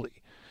happened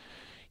early.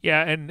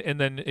 Yeah, and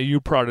then you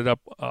brought it up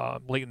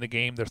late in the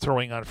game. They're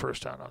throwing on 1st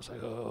down. I was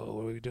like, oh,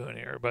 what are we doing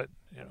here? But,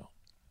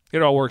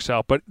 it all works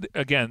out. But,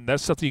 again,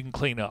 that's something you can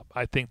clean up.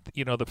 I think,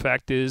 the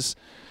fact is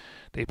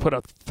they put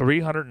up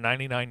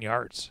 399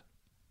 yards.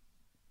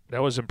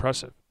 That was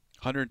impressive.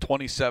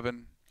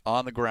 127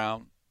 on the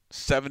ground.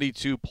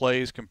 72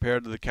 plays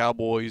compared to the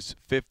Cowboys'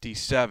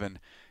 57.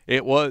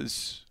 It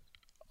was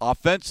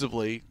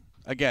offensively,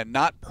 again,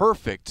 not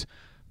perfect,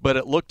 but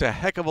it looked a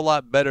heck of a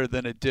lot better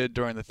than it did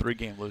during the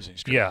 3-game losing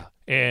streak. Yeah,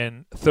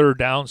 and 3rd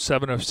down,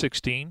 7 of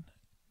 16,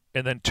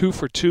 and then 2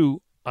 for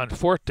 2 on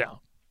 4th down.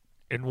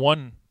 And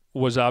 1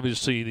 was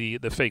obviously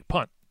the fake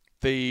punt.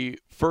 The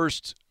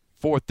first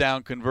 4th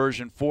down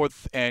conversion,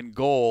 4th and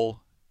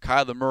goal,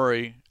 Kyler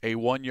Murray, a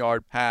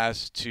 1-yard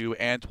pass to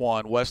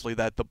Antoine Wesley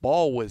that the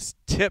ball was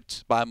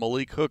tipped by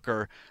Malik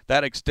Hooker.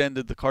 That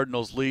extended the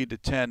Cardinals' lead to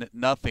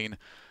 10-0.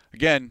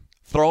 Again,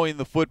 throwing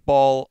the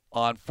football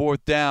on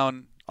 4th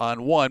down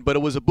on 1, but it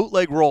was a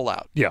bootleg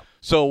rollout. Yeah.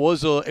 So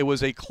it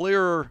was a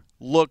clearer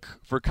look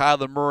for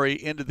Kyler Murray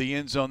into the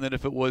end zone than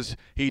if it was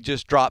he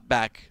just dropped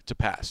back to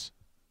pass.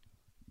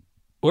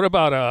 What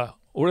about,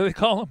 what do they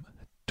call him?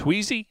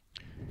 Tweezy?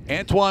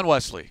 Antoine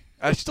Wesley.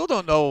 I still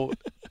don't know.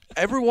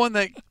 Everyone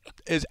that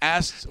is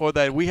asked or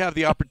that we have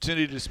the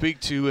opportunity to speak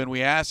to and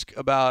we ask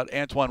about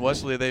Antoine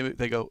Wesley,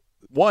 they go,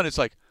 one, it's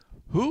like,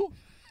 who?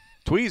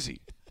 Tweezy.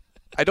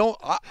 I don't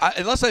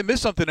unless I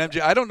miss something,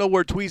 MJ, I don't know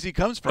where Tweezy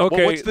comes from.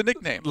 Okay. What's the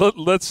nickname?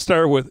 Let's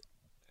start with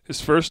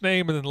his first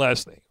name and then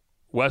last name.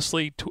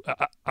 Wesley.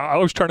 I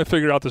was trying to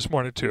figure it out this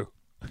morning too.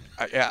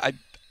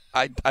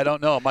 I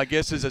don't know. My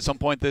guess is at some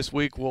point this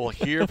week we'll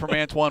hear from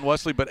Antoine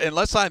Wesley, but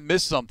unless I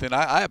miss something,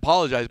 I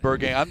apologize,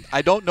 Bergang.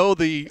 I don't know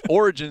the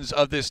origins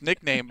of this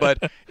nickname,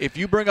 but if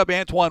you bring up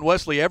Antoine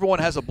Wesley, everyone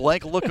has a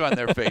blank look on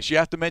their face. You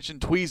have to mention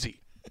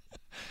Tweezy.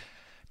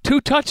 2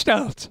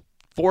 touchdowns.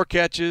 4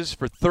 catches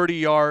for 30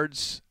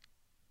 yards.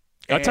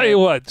 I'll tell you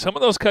what, some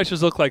of those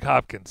catches look like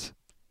Hopkins.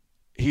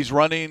 He's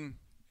running,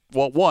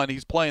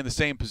 he's playing the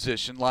same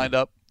position, lined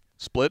up,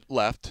 split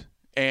left.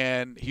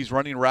 And he's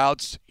running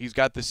routes. He's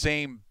got the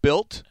same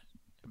build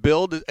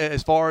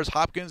as far as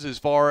Hopkins, as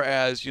far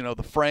as,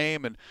 the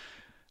frame. And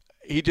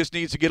he just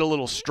needs to get a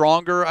little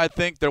stronger, I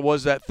think. There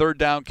was that 3rd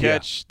down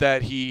catch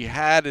that he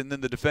had, and then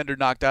the defender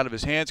knocked out of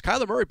his hands.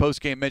 Kyler Murray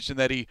postgame mentioned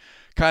that he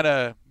kind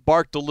of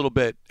barked a little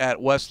bit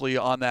at Wesley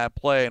on that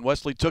play. And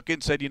Wesley took it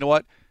and said, you know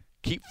what,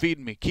 keep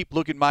feeding me, keep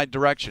looking my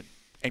direction.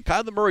 And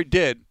Kyler Murray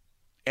did.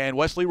 And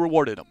Wesley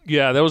rewarded him.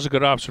 Yeah, that was a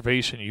good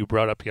observation you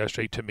brought up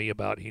yesterday to me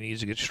about he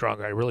needs to get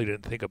stronger. I really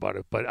didn't think about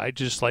it, but I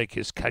just like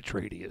his catch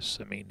radius.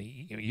 I mean,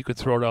 you could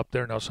throw it up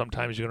there. Now,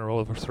 sometimes you're going to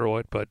overthrow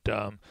it, but,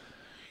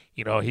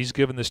 he's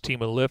given this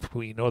team a lift.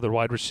 We know the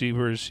wide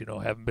receivers,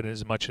 haven't been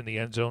as much in the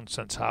end zone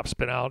since Hop's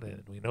been out,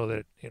 and we know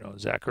that,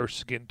 Zach Ertz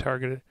is getting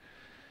targeted.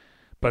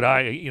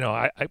 But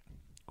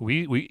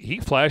he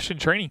flashed in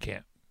training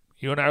camp.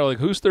 You and I were like,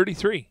 who's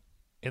 33?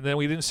 And then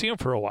we didn't see him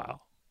for a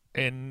while.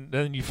 And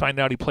then you find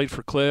out he played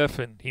for Cliff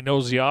and he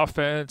knows the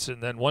offense.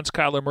 And then once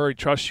Kyler Murray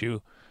trusts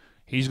you,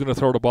 he's going to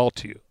throw the ball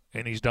to you.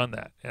 And he's done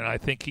that. And I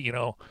think,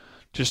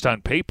 just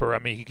on paper,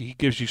 he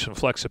gives you some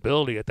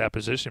flexibility at that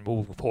position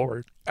moving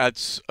forward.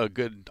 That's a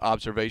good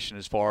observation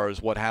as far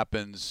as what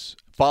happens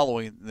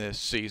following this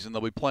season.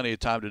 There'll be plenty of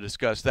time to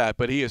discuss that.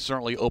 But he has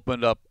certainly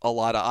opened up a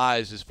lot of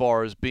eyes as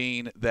far as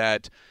being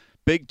that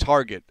big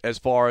target, as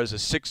far as a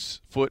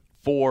 6'4"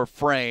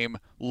 frame,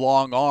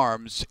 long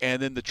arms,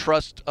 and then the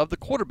trust of the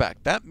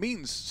quarterback. That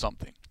means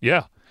something.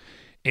 Yeah.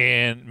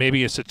 And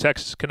maybe it's a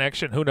Texas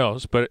connection. Who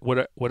knows? But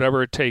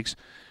whatever it takes.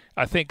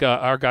 I think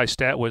our guy's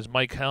stat was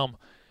Mike Helm.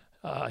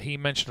 He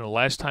mentioned the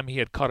last time he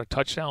had caught a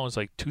touchdown was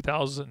like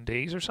 2,000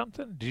 days or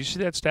something. Did you see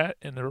that stat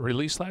in the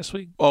release last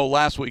week? Oh,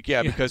 last week,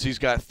 yeah, because he's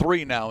got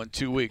 3 now in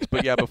 2 weeks.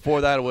 But, yeah,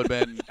 before that it would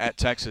have been at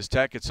Texas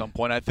Tech at some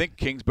point. I think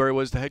Kingsbury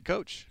was the head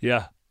coach.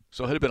 Yeah.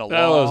 So it had been a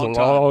that long was a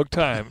time. long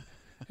time.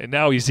 And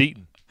now he's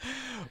eating.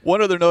 One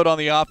other note on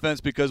the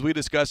offense, because we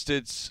discussed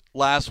it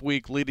last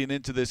week leading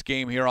into this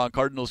game here on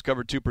Cardinals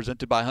Cover 2,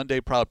 presented by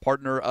Hyundai, proud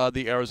partner of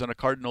the Arizona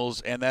Cardinals,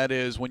 and that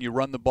is when you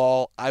run the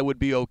ball, I would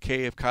be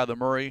okay if Kyler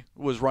Murray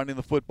was running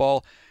the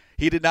football.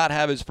 He did not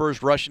have his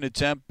first rushing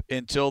attempt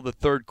until the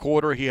third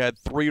quarter. He had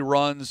 3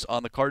 runs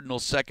on the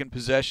Cardinals' second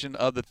possession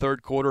of the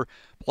third quarter,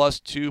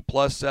 +2,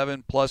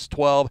 +7,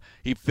 +12.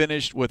 He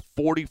finished with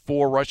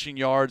 44 rushing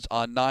yards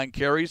on 9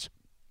 carries,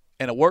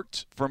 and it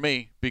worked for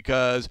me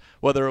because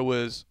whether it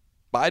was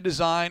by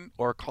design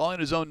or calling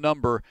his own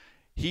number,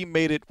 he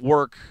made it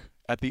work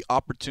at the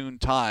opportune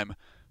time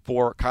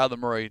for Kyler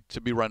Murray to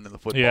be running the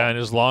football. Yeah, and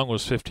his long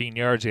was 15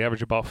 yards. He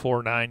averaged about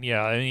 4.9.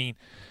 Yeah, I mean,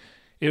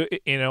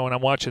 when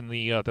I'm watching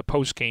the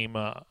post-game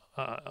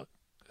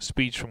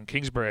speech from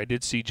Kingsbury, I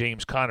did see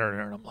James Conner in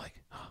there, and I'm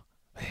like, oh,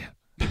 man,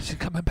 is he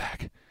coming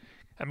back?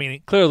 I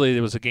mean, clearly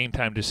it was a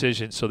game-time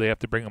decision, so they have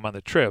to bring him on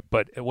the trip,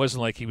 but it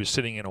wasn't like he was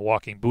sitting in a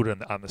walking boot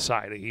on the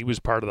side. He was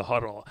part of the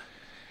huddle.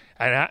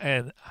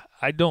 And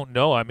I don't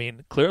know. I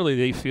mean, clearly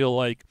they feel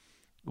like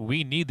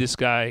we need this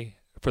guy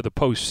for the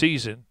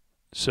postseason.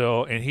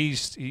 So, and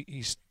he's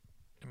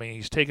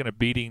taken a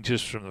beating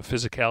just from the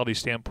physicality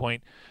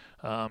standpoint.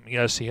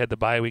 Yes, he had the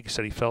bye week. He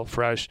said he felt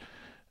fresh,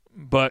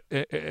 but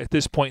at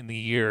this point in the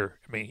year,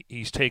 I mean,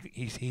 he's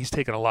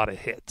taken a lot of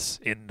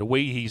hits. And the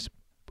way he's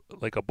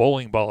like a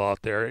bowling ball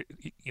out there,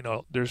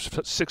 there's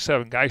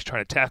 6-7 guys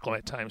trying to tackle him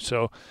at times.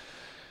 So,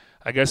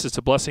 I guess it's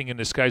a blessing in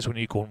disguise when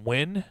you can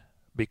win,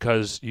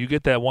 because you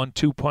get that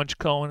 1-2 punch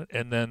going,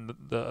 and then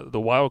the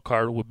wild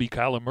card would be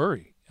Kyler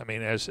Murray. I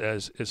mean, as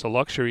a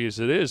luxury as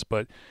it is,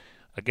 but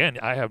again,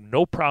 I have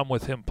no problem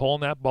with him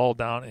pulling that ball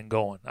down and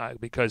going,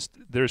 because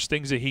there's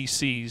things that he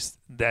sees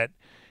that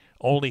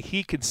only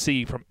he can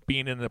see from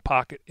being in the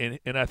pocket, and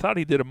I thought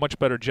he did a much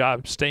better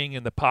job staying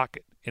in the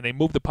pocket, and they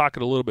moved the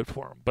pocket a little bit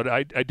for him. But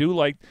I do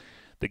like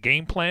the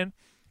game plan,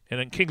 and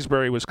then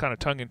Kingsbury was kind of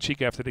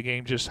tongue-in-cheek after the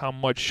game just how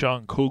much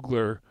Sean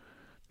Kugler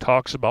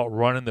talks about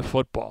running the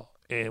football.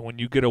 And when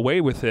you get away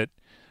with it,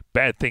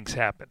 bad things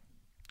happen.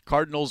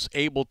 Cardinals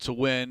able to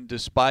win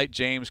despite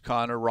James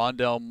Conner,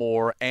 Rondell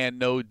Moore, and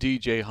no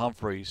DJ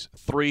Humphries.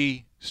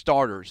 3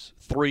 starters,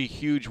 3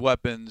 huge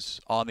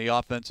weapons on the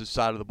offensive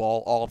side of the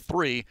ball, all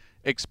 3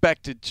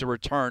 expected to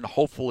return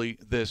hopefully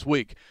this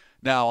week.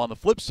 Now, on the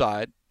flip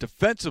side,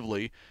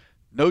 defensively,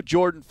 no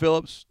Jordan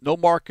Phillips, no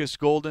Marcus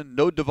Golden,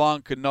 no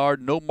Devon Kennard,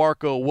 no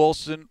Marco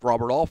Wilson.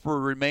 Robert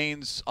Alford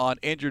remains on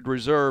injured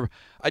reserve.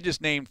 I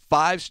just named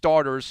 5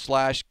 starters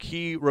 /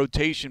 key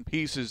rotation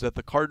pieces that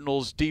the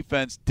Cardinals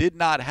defense did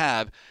not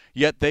have,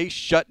 yet they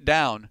shut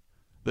down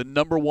the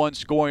number 1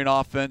 scoring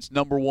offense,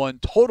 number 1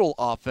 total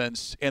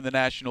offense in the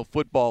National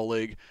Football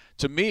League.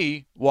 To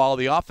me, while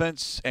the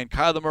offense and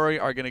Kyler Murray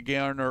are going to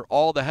garner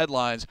all the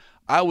headlines,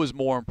 I was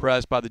more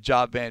impressed by the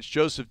job Vance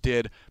Joseph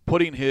did,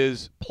 putting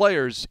his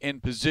players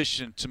in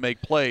position to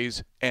make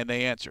plays, and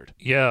they answered.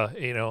 Yeah,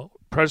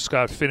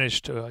 Prescott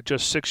finished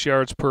just 6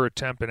 yards per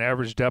attempt, and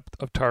average depth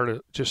of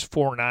target just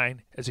 4.9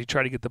 as he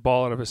tried to get the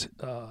ball out of his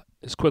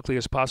as quickly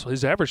as possible.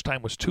 His average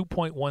time was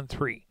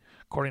 2.13,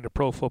 according to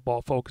Pro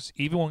Football Focus.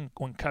 Even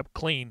when kept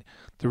clean,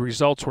 the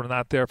results were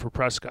not there for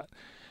Prescott.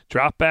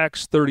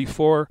 Dropbacks,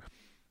 34.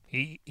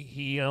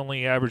 He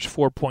only averaged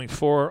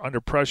 4.4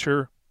 under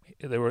pressure.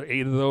 There were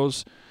 8 of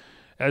those.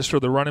 As for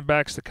the running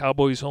backs, the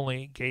Cowboys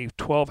only gave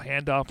 12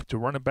 handoffs to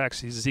running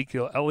backs.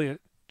 Ezekiel Elliott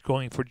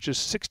going for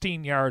just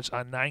 16 yards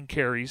on 9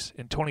 carries,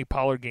 and Tony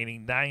Pollard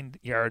gaining 9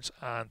 yards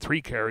on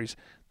 3 carries.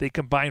 They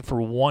combined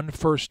for 1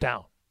 first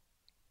down.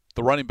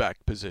 The running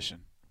back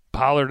position.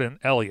 Pollard and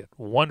Elliott,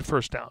 1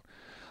 first down.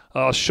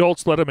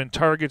 Schultz led him in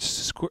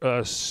targets,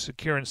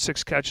 securing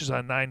 6 catches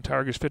on 9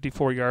 targets,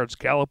 54 yards.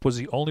 Gallup was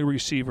the only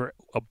receiver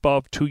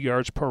above 2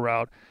 yards per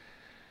route.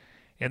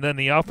 And then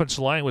the offensive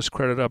line was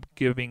credited up,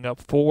 giving up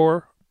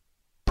 4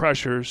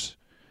 pressures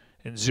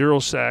and 0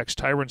 sacks.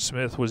 Tyron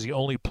Smith was the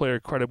only player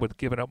credited with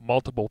giving up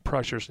multiple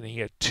pressures, and he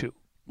had 2.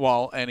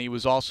 Well, and he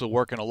was also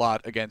working a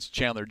lot against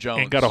Chandler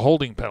Jones. And got a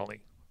holding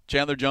penalty.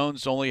 Chandler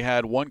Jones only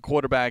had 1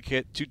 quarterback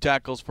hit, 2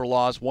 tackles for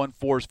loss, 1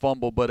 forced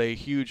fumble, but a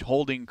huge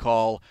holding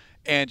call.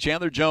 And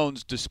Chandler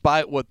Jones,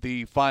 despite what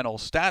the final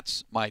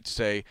stats might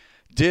say,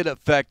 did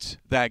affect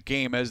that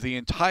game as the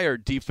entire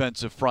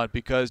defensive front,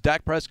 because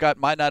Dak Prescott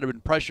might not have been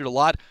pressured a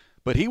lot,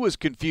 but he was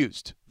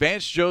confused.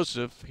 Vance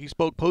Joseph, he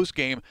spoke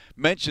post-game,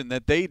 mentioned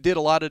that they did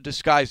a lot of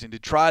disguising to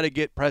try to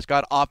get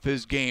Prescott off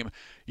his game.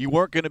 You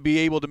weren't going to be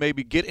able to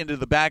maybe get into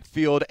the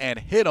backfield and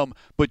hit him,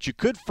 but you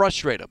could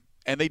frustrate him.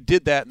 And they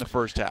did that in the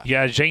first half.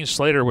 Yeah, Jane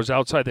Slater was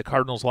outside the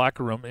Cardinals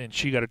locker room, and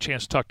she got a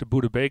chance to talk to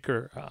Budda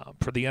Baker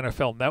for the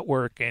NFL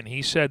Network, and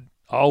he said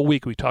all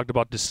week we talked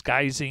about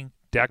disguising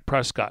Dak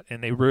Prescott,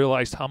 and they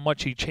realized how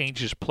much he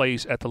changed his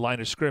plays at the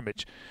line of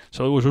scrimmage.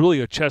 So it was really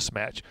a chess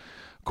match.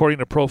 According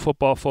to Pro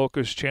Football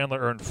Focus, Chandler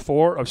earned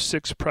 4 of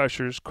 6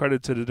 pressures,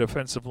 credit to the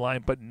defensive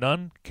line, but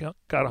none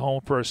got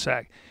home for a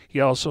sack. He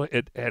also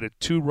added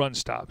 2 run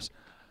stops.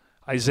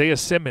 Isaiah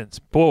Simmons,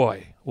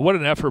 boy, what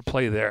an effort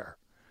play there.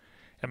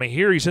 I mean,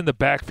 here he's in the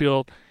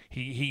backfield.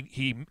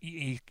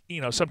 He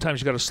sometimes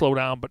you got to slow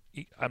down, but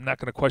I'm not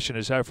going to question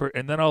his effort.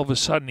 And then all of a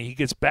sudden he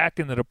gets back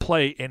into the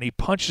play and he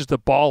punches the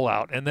ball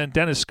out. And then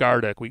Dennis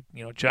Skardak,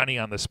 Johnny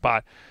on the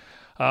spot.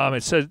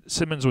 It said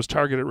Simmons was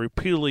targeted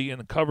repeatedly in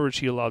the coverage.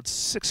 He allowed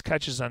 6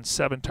 catches on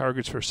 7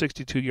 targets for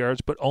 62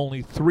 yards, but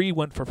only 3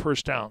 went for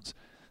first downs.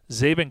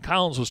 Zaven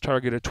Collins was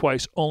targeted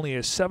twice, only a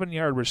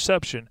 7-yard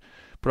reception,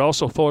 but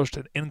also forced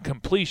an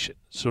incompletion.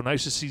 So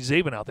nice to see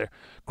Zaven out there.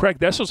 Craig,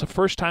 this was the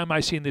first time I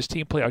seen this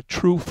team play a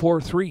true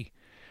 4-3.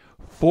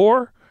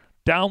 4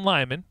 down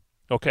linemen,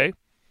 okay?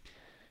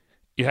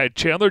 You had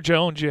Chandler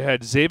Jones, you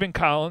had Zaven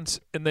Collins,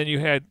 and then you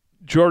had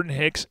Jordan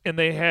Hicks, and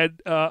they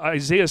had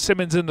Isaiah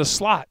Simmons in the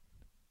slot.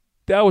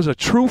 That was a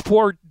true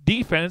 4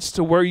 defense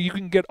to where you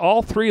can get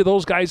all 3 of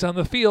those guys on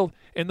the field,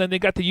 and then they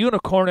got the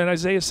unicorn and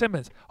Isaiah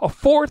Simmons. A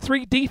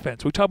 4-3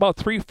 defense. We talk about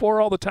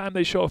 3-4 all the time.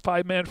 They show a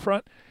 5-man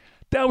front.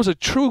 That was a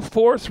true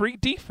 4-3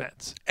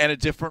 defense. And a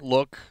different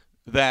look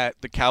that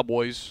the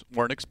Cowboys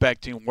weren't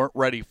expecting, weren't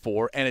ready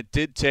for, and it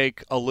did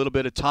take a little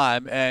bit of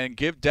time. And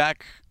give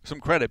Dak some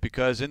credit,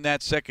 because in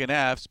that second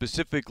half,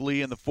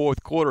 specifically in the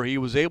fourth quarter, he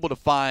was able to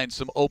find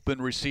some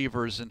open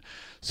receivers and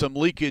some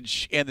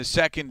leakage in the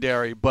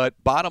secondary.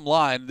 But bottom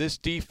line, this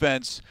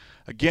defense,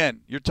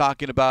 again, you're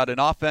talking about an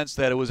offense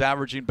that was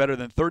averaging better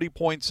than 30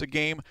 points a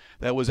game,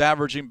 that was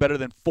averaging better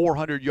than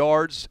 400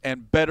 yards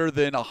and better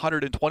than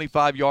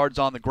 125 yards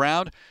on the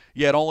ground,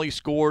 yet only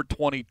scored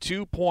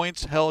 22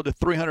 points, held to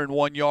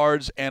 301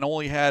 yards, and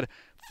only had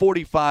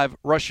 45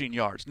 rushing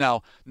yards.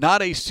 Now,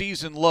 not a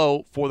season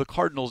low for the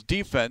Cardinals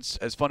defense,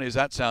 as funny as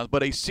that sounds,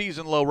 but a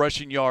season low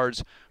rushing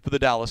yards for the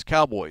Dallas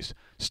Cowboys.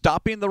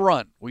 Stopping the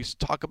run. We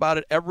talk about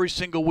it every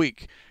single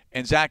week.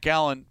 And Zach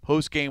Allen,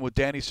 post-game with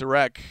Danny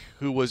Sarek,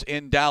 who was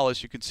in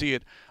Dallas, you can see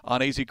it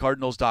on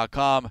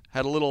azcardinals.com,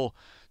 had a little,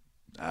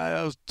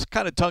 it was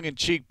kind of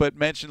tongue-in-cheek, but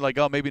mentioned like,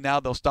 oh, maybe now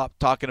they'll stop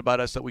talking about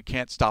us that we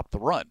can't stop the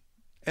run.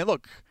 And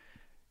look,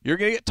 you're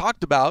going to get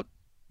talked about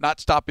not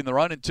stopping the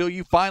run until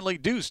you finally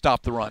do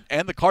stop the run.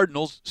 And the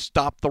Cardinals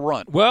stop the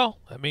run. Well,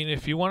 I mean,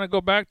 if you want to go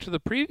back to the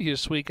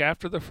previous week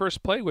after the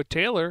first play with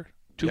Taylor,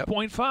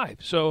 2.5. Yep.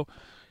 So,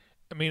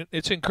 I mean,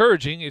 it's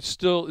encouraging. It's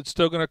still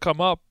going to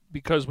come up,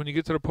 because when you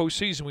get to the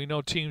postseason, we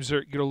know teams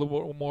get a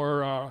little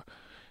more,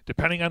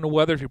 depending on the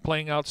weather, if you're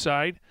playing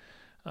outside,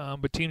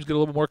 but teams get a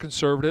little more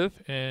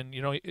conservative, and,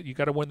 you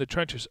got to win the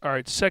trenches. All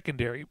right,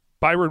 secondary,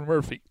 Byron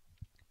Murphy.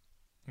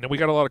 We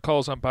got a lot of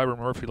calls on Byron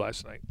Murphy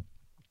last night.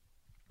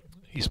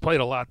 He's played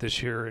a lot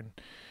this year, and,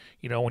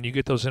 when you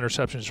get those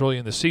interceptions early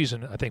in the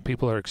season, I think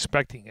people are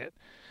expecting it.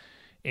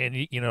 And,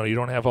 you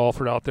don't have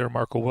Alford out there,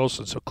 Marco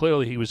Wilson, so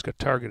clearly he got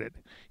targeted.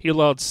 He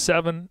allowed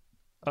 7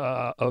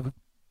 of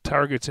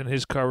targets in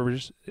his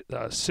coverage,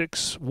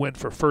 6 went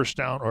for first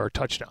down or a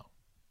touchdown.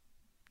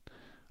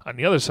 On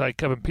the other side,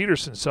 Kevin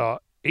Peterson saw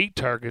 8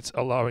 targets,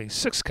 allowing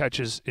 6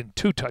 catches and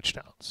 2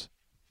 touchdowns.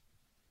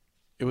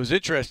 It was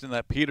interesting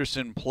that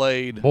Peterson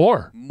played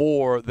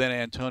more than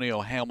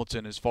Antonio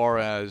Hamilton as far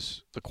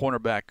as the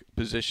cornerback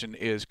position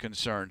is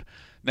concerned.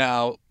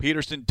 Now,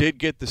 Peterson did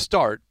get the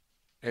start.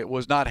 It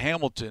was not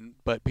Hamilton,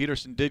 but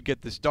Peterson did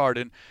get the start.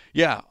 And,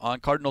 yeah,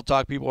 on Cardinal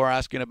Talk, people are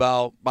asking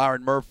about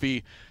Byron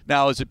Murphy.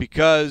 Now, is it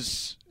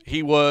because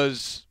he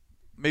was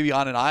maybe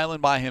on an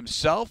island by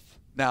himself?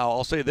 Now,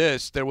 I'll say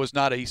this. There was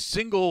not a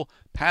single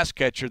pass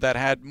catcher that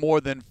had more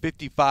than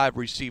 55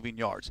 receiving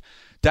yards.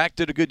 Dak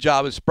did a good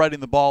job of spreading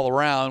the ball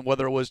around,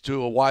 whether it was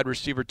to a wide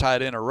receiver,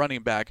 tight end, or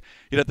running back.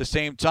 Yet at the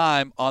same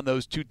time, on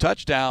those 2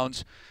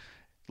 touchdowns,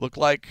 looked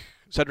like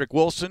Cedric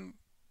Wilson,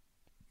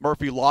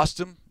 Murphy lost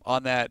him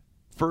on that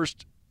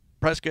first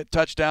Prescott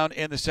touchdown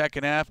in the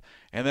second half,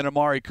 and then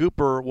Amari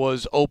Cooper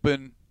was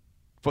open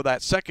for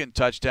that second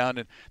touchdown,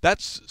 and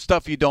that's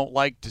stuff you don't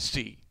like to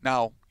see.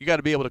 Now, you got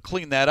to be able to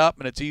clean that up,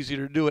 and it's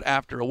easier to do it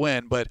after a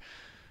win, but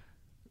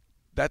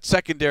that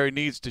secondary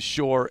needs to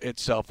shore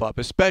itself up,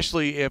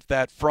 especially if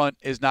that front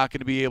is not going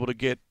to be able to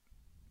get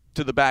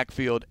to the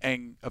backfield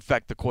and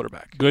affect the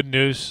quarterback. Good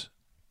news.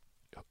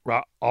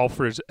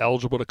 Alford is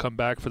eligible to come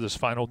back for this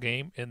final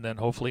game, and then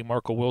hopefully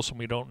Marco Wilson,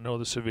 we don't know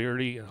the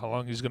severity and how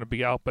long he's going to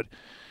be out, but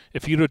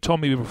if you'd have told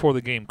me before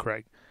the game,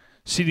 Craig,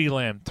 CeeDee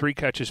Lamb, 3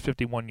 catches,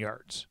 51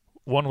 yards.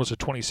 1 was a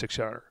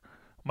 26-yarder.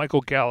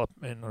 Michael Gallup,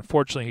 and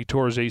unfortunately he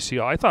tore his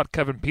ACL. I thought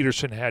Kevin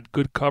Peterson had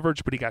good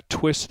coverage, but he got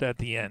twisted at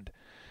the end.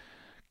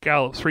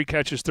 Gallup, 3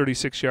 catches,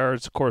 36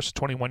 yards, of course, a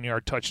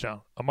 21-yard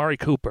touchdown. Amari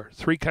Cooper,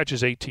 3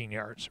 catches, 18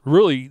 yards.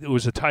 Really, it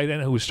was a tight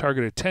end who was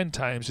targeted 10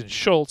 times, and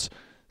Schultz,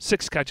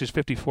 6 catches,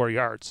 54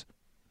 yards.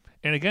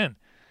 And again,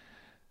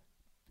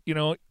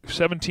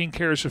 17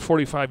 carries for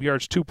 45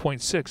 yards,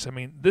 2.6. I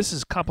mean, this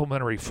is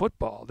complimentary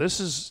football. This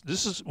is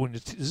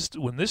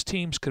when this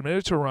team's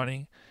committed to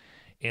running,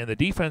 and the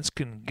defense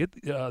can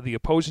get the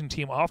opposing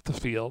team off the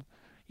field.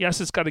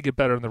 Yes, it's got to get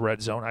better in the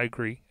red zone. I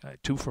agree.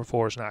 2 for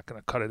 4 is not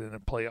going to cut it in the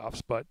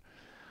playoffs, but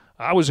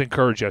I was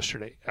encouraged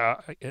yesterday.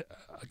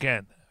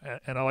 Again,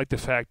 and I like the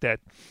fact that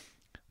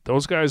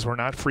those guys were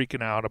not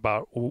freaking out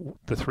about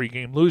the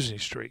 3-game losing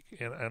streak.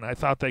 And I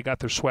thought they got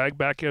their swag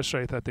back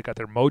yesterday. I thought they got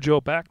their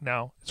mojo back.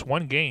 Now, it's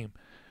one game,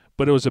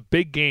 but it was a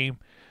big game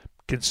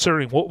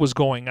considering what was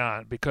going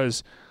on,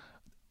 because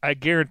I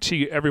guarantee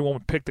you everyone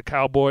would pick the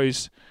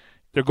Cowboys.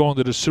 They're going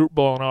to the Super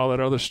Bowl and all that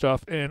other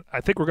stuff. And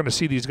I think we're going to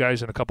see these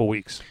guys in a couple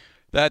weeks.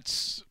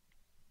 That's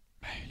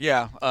 –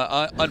 yeah.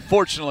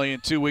 Unfortunately, in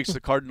 2 weeks, the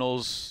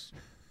Cardinals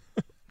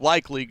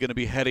likely going to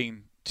be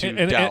heading to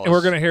Dallas. And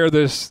we're going to hear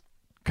this –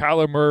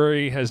 Kyler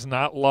Murray has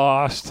not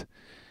lost.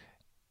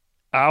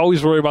 I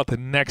always worry about the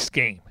next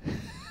game.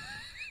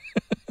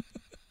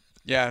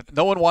 Yeah,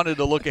 no one wanted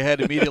to look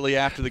ahead immediately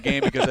after the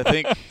game because I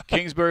think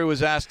Kingsbury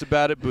was asked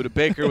about it, Budda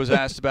Baker was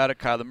asked about it,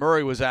 Kyler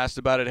Murray was asked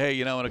about it.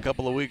 Hey, in a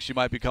couple of weeks you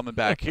might be coming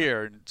back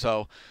here. And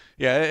so,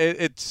 yeah,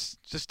 it's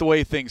just the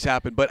way things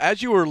happen. But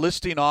as you were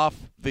listing off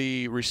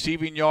the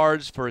receiving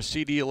yards for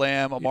CeeDee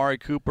Lamb, Amari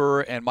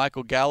Cooper, and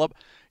Michael Gallup,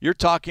 you're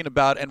talking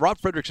about, and Rob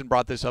Fredrickson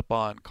brought this up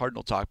on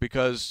Cardinal Talk,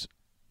 because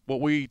what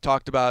we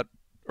talked about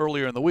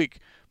earlier in the week,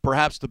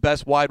 perhaps the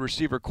best wide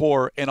receiver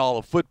core in all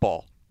of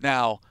football.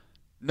 Now,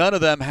 none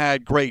of them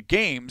had great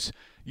games,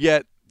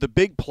 yet the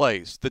big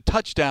plays, the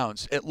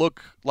touchdowns, it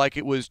looked like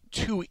it was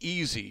too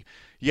easy.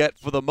 Yet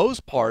for the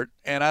most part,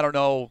 and I don't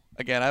know,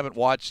 again, I haven't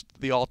watched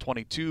the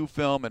All-22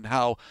 film and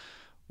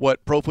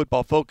what Pro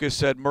Football Focus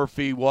said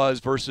Murphy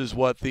was versus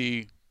what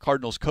the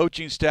Cardinals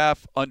coaching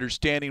staff,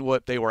 understanding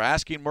what they were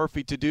asking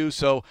Murphy to do.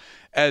 So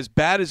as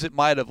bad as it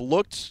might have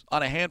looked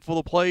on a handful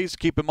of plays,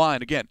 keep in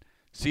mind, again,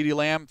 CeeDee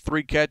Lamb,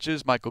 3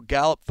 catches, Michael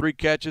Gallup, 3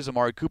 catches,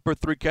 Amari Cooper,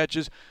 3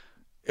 catches.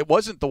 It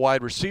wasn't the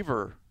wide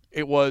receiver.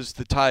 It was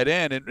the tight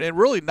end, and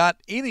really not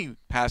any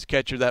pass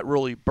catcher that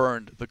really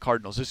burned the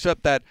Cardinals,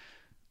 except that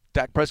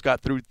Dak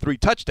Prescott threw 3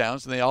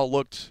 touchdowns, and they all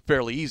looked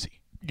fairly easy.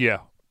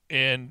 Yeah,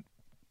 and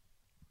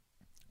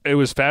it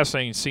was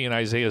fascinating seeing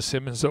Isaiah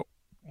Simmons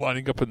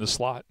lining up in the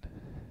slot.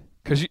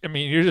 Because,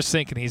 you're just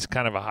thinking he's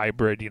kind of a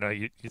hybrid.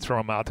 You throw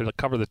him out there to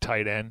cover the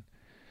tight end.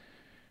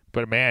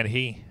 But, man,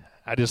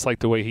 I just like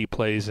the way he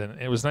plays, and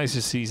it was nice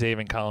to see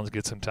Zaven Collins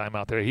get some time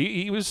out there.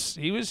 He was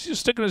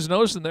just sticking his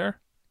nose in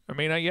there.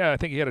 I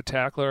think he had a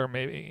tackler,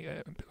 maybe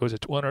was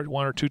it one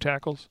or two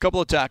tackles? A couple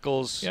of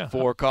tackles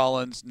for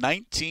Collins.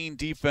 19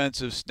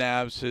 defensive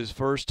snaps, his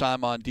first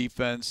time on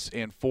defense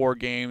in 4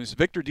 games.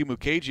 Victor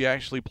Dimukeji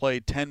actually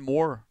played 10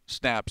 more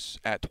snaps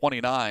at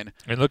 29.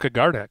 And look at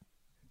Gardeck.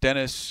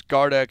 Dennis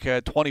Gardeck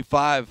had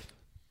 25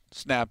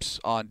 snaps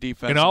on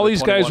defense. And all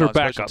these guys were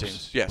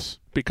backups. Yes.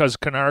 Because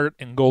Kennard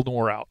and Golden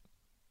were out.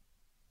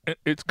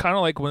 It's kind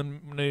of like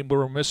when they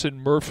were missing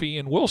Murphy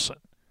and Wilson.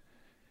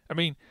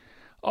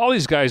 All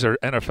these guys are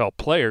NFL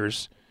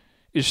players.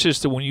 It's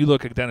just that when you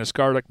look at Dennis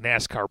Gardeck,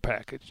 NASCAR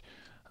package.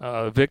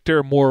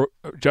 Victor,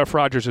 Jeff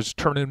Rogers has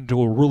turned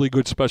into a really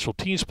good special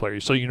teams player,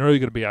 so you know you're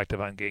going to be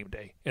active on game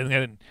day. And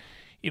then,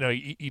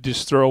 you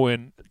just throw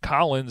in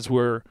Collins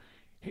where,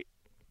 hey,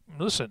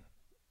 listen,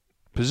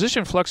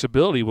 position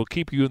flexibility will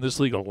keep you in this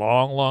league a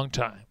long, long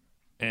time.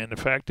 And the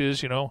fact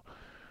is,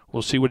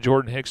 we'll see what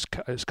Jordan Hicks'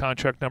 his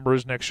contract number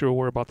is next year. We'll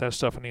worry about that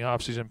stuff in the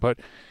offseason. But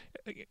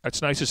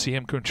it's nice to see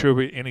him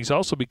contribute, and he's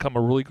also become a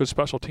really good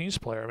special teams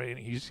player.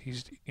 He's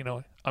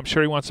I'm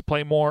sure he wants to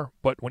play more,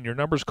 but when your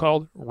number's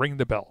called, ring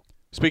the bell.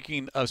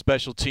 Speaking of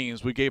special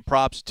teams, we gave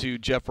props to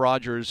Jeff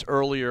Rogers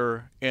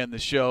earlier in the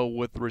show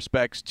with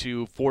respects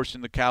to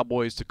forcing the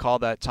Cowboys to call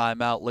that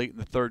timeout late in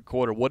the third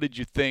quarter. What did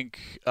you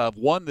think of,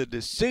 one, the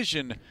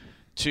decision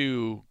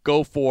to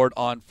go for it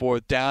on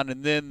 4th down,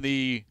 and then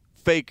the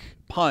fake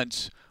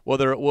punts,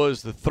 whether it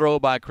was the throw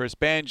by Chris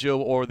Banjo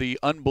or the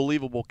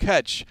unbelievable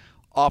catch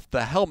off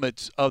the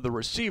helmets of the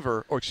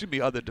receiver,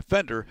 of the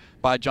defender,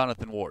 by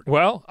Jonathan Ward?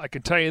 Well, I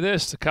can tell you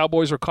this. The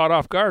Cowboys were caught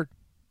off guard.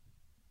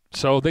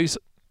 So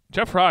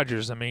Jeff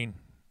Rogers, it's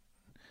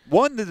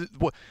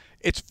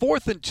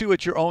 4th and 2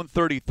 at your own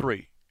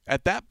 33.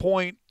 At that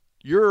point,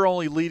 you're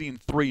only leading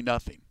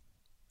 3-0.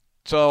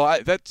 So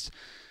that's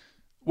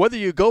whether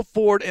you go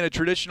for it in a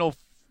traditional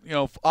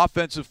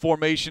offensive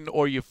formation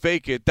or you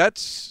fake it,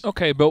 that's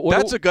okay, but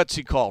that's a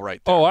gutsy call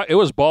right there. Oh, it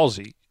was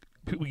ballsy.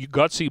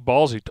 Gutsy,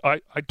 ballsy.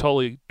 I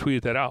totally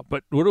tweeted that out.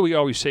 But what do we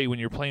always say when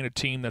you're playing a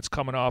team that's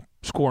coming off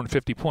scoring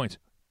 50 points?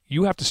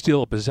 You have to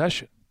steal a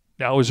possession.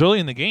 Now, it was early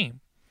in the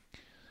game,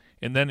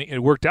 and then it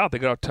worked out. They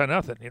got up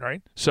 10-0,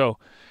 right? So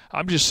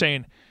I'm just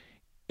saying,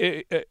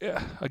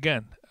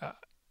 again,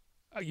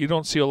 you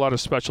don't see a lot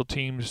of special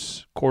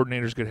teams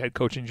coordinators get head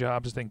coaching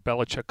jobs. I think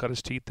Belichick cut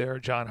his teeth there.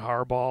 John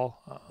Harbaugh.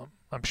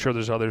 I'm sure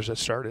there's others that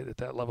started at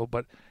that level.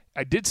 But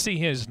I did see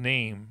his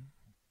name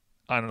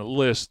on a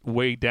list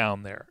way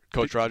down there.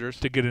 Coach Rogers?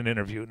 To get an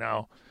interview.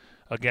 Now,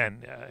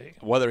 again.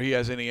 Whether he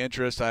has any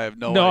interest, I have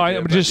no idea. No,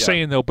 I'm just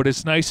saying, though, but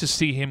it's nice to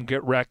see him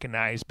get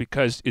recognized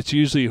because it's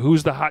usually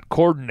who's the hot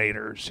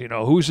coordinators,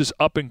 who's this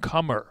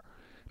up-and-comer.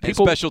 And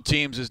special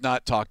teams is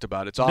not talked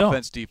about. It's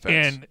offense,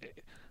 defense. And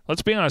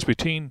let's be honest,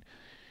 between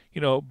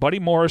Buddy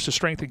Morris, the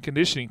strength and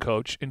conditioning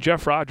coach, and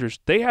Jeff Rogers,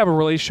 they have a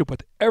relationship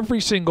with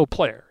every single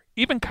player.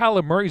 Even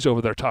Kyler Murray's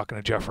over there talking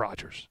to Jeff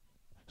Rogers.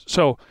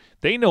 So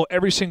they know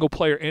every single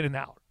player in and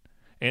out,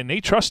 and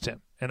they trust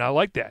him, and I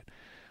like that.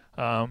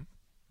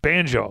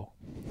 Banjo.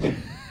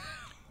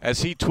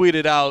 As he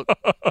tweeted out,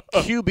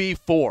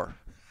 QB4.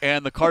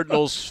 And the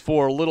Cardinals,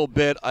 for a little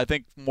bit, I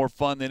think more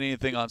fun than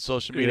anything on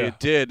social media,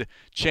 did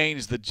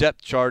change the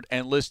depth chart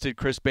and listed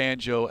Chris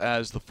Banjo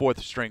as the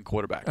fourth-string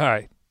quarterback. All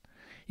right.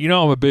 You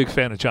know I'm a big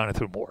fan of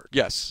Jonathan Ward.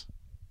 Yes.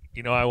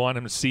 You know I want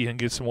him to see him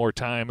get some more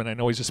time, and I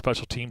know he's a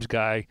special teams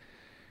guy.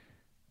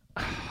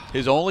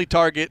 His only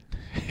target,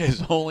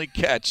 his only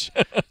catch,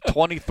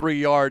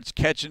 23 yards,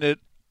 catching it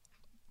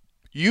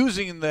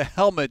using the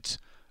helmet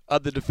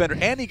of the defender,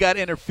 and he got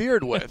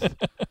interfered with.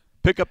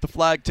 Pick up the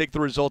flag, take the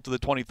result of the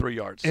 23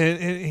 yards.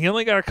 And he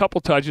only got a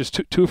couple touches,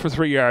 two for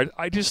 3 yards.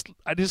 I just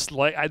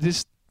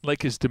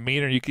like his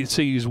demeanor. You can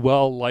see he's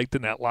well liked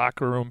in that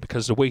locker room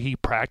because the way he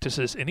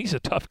practices, and he's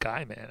a tough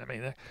guy, man. I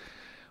mean,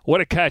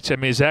 what a catch! I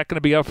mean, is that going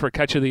to be up for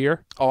catch of the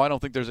year? Oh, I don't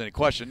think there's any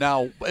question.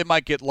 Now, it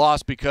might get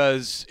lost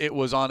because it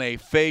was on a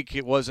fake.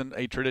 It wasn't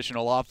a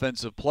traditional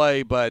offensive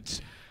play, but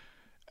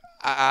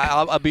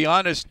I'll be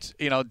honest.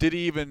 Did he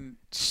even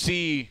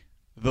see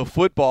the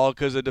football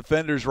because the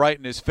defender's right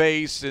in his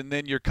face, and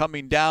then you're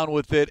coming down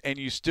with it, and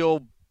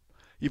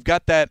you've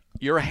got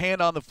your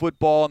hand on the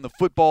football, and the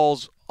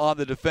football's on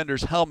the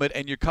defender's helmet,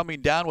 and you're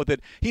coming down with it.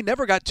 He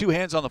never got two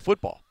hands on the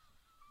football.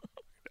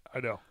 I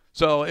know.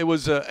 So it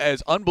was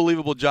as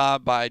unbelievable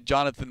job by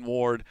Jonathan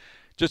Ward.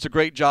 Just a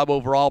great job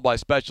overall by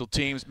special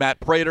teams.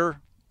 Matt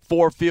Prater,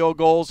 4 field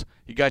goals.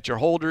 You got your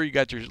holder, you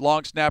got your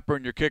long snapper,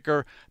 and your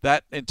kicker.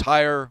 That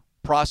entire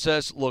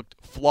process looked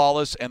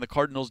flawless, and the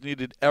Cardinals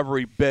needed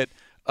every bit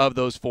of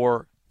those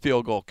 4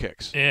 field goal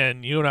kicks.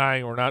 And you and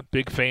I were not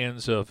big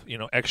fans of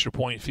extra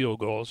point field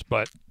goals,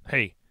 but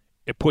hey,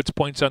 it puts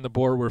points on the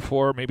board. We're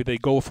for maybe they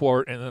go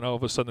for it, and then all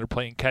of a sudden they're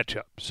playing catch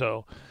up.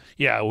 So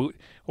yeah,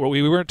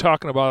 we weren't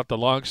talking about the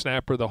long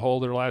snapper, the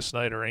holder last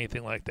night, or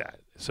anything like that.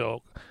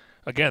 So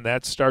again,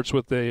 that starts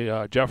with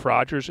the Jeff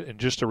Rogers and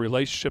just a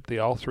relationship they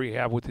all three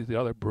have with the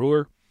other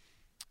Brewer,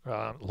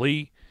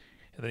 Lee.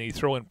 And then you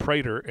throw in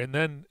Prater. And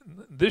then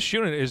this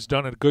unit has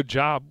done a good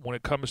job when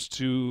it comes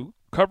to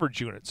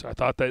coverage units. I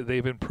thought that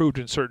they've improved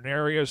in certain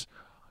areas.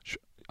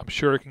 I'm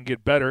sure it can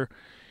get better.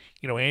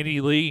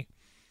 Andy Lee,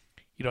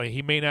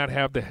 he may not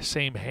have the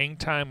same hang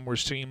time. We're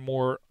seeing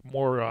more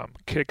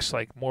kicks,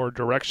 like more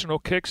directional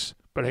kicks.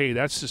 But hey,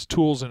 that's his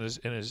tools in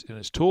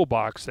his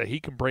toolbox that he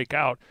can break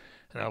out.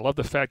 And I love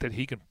the fact that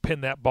he can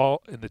pin that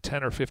ball in the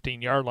 10 or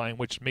 15-yard line,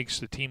 which makes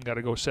the team got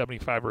to go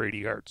 75 or 80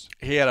 yards.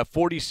 He had a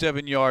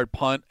 47-yard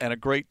punt and a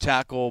great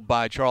tackle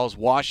by Charles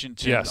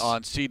Washington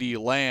on CeeDee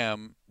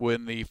Lamb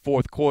when the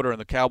fourth quarter and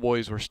the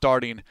Cowboys were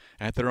starting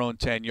at their own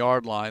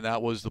 10-yard line.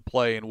 That was the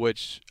play in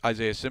which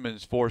Isaiah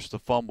Simmons forced the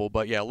fumble.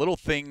 But, yeah, little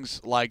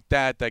things like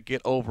that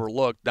get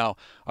overlooked. Now,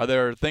 are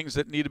there things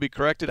that need to be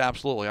corrected?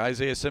 Absolutely.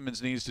 Isaiah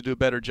Simmons needs to do a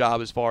better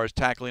job as far as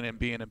tackling and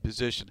being in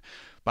position.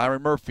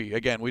 Byron Murphy,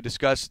 again, we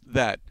discussed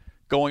that.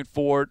 Going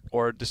forward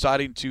or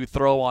deciding to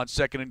throw on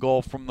 2nd and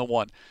goal from the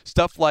 1.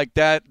 Stuff like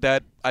that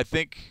I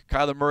think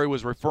Kyler Murray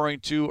was referring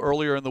to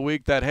earlier in the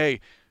week that, hey,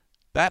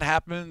 that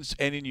happens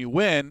and then you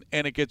win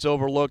and it gets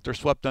overlooked or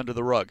swept under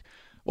the rug.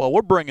 Well,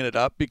 we're bringing it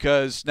up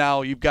because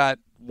now you've got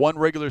one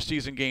regular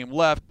season game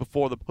left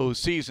before the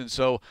postseason,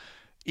 so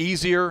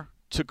easier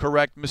to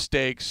correct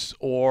mistakes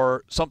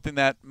or something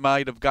that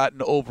might have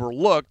gotten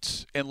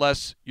overlooked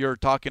unless you're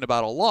talking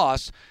about a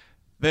loss.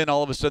 Then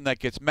all of a sudden that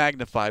gets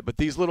magnified. But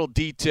these little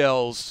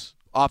details,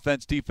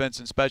 offense, defense,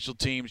 and special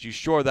teams, you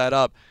shore that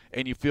up,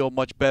 and you feel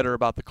much better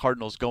about the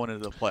Cardinals going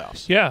into the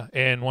playoffs. Yeah,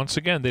 and once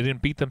again, they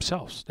didn't beat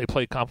themselves. They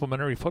played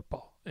complementary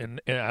football,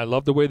 and I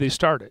love the way they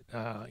started.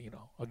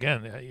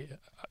 Again,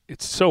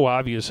 it's so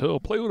obvious. Oh,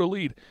 play with a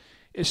lead.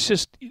 It's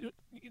just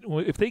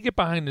if they get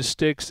behind the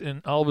sticks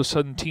and all of a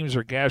sudden teams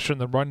are gashing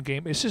the run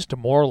game, it's just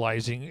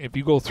demoralizing if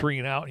you go 3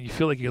 and out and you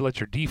feel like you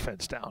let your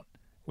defense down.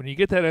 When you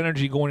get that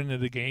energy going into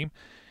the game,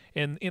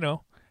 and,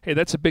 hey,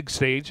 that's a big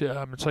stage.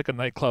 It's like a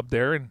nightclub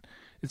there, and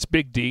it's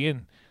Big D,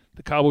 and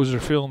the Cowboys are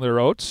feeling their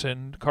oats,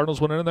 and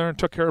Cardinals went in there and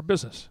took care of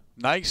business.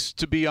 Nice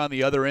to be on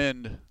the other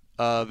end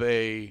of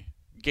a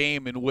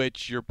game in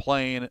which you're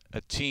playing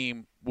a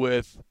team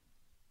with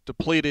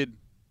depleted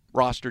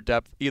roster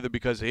depth, either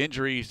because of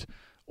injuries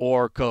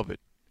or COVID.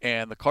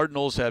 And the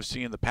Cardinals have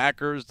seen the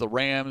Packers, the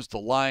Rams, the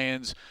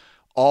Lions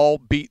all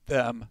beat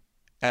them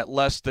at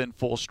less than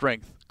full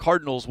strength.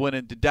 Cardinals went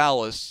into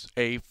Dallas,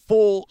 a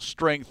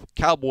full-strength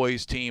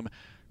Cowboys team.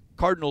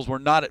 Cardinals were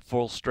not at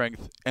full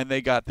strength, and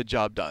they got the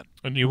job done.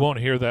 And you won't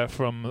hear that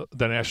from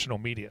the national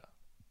media.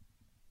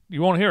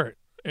 You won't hear it.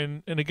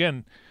 And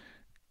again,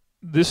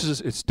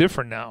 it's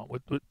different now.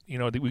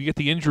 We get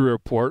the injury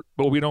report,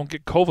 but we don't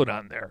get COVID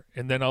on there.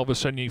 And then all of a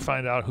sudden you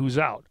find out who's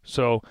out.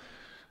 So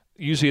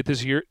usually at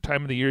this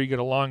time of the year you get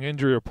a long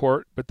injury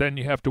report, but then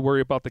you have to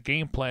worry about the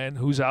game plan,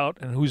 who's out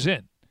and who's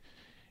in.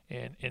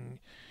 And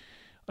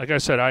like I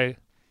said,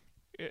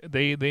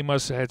 they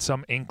must have had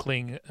some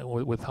inkling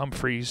with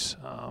Humphreys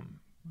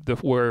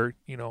where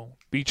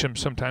Beecham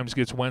sometimes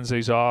gets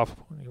Wednesdays off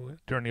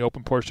during the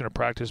open portion of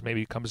practice.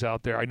 Maybe he comes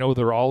out there. I know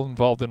they're all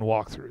involved in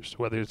walkthroughs,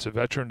 whether it's a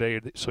veteran day,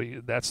 so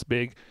that's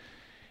big.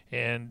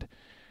 And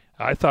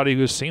I thought he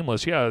was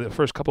seamless. Yeah, the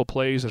first couple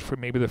plays,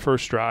 maybe the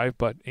first drive,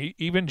 but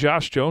even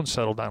Josh Jones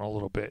settled down a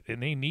little bit,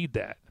 and they need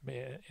that.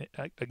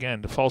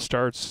 Again, the false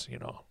starts,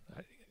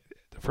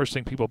 the first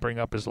thing people bring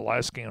up is the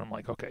last game. I'm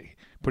like, okay,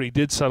 but he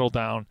did settle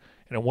down,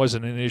 and it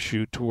wasn't an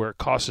issue to where it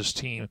cost his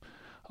team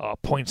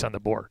points on the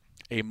board.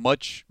 A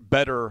much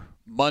better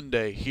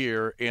Monday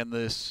here in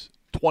this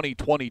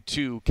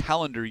 2022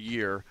 calendar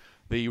year.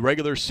 The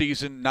regular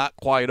season not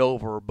quite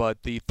over,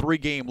 but the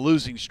 3-game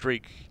losing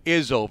streak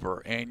is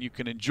over, and you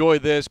can enjoy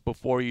this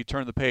before you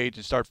turn the page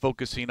and start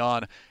focusing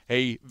on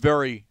a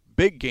very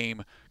big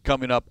game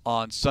coming up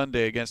on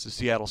Sunday against the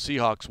Seattle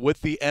Seahawks,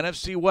 with the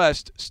NFC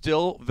West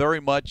still very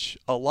much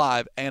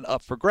alive and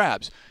up for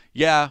grabs.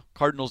 Yeah,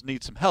 Cardinals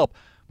need some help,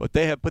 but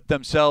they have put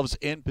themselves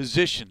in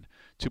position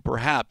to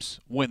perhaps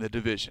win the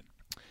division.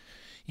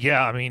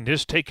 Yeah, I mean,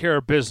 just take care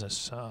of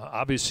business.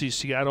 Obviously,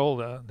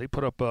 Seattle, they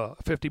put up a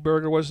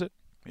 50-burger, was it?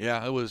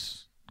 Yeah, it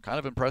was kind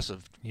of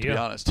impressive, to be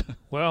honest.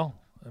 Well,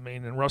 I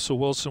mean, and Russell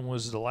Wilson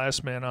was the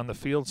last man on the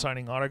field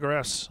signing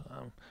autographs.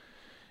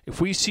 If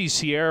we see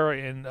Sierra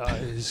and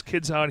his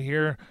kids out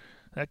here,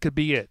 that could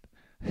be it.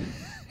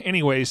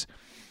 Anyways,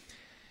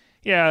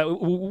 yeah,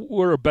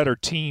 we're a better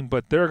team,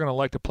 but they're going to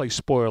like to play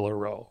spoiler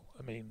role.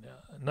 I mean,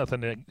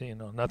 nothing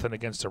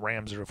against the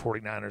Rams or the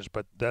 49ers,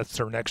 but that's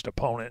their next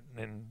opponent.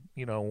 And,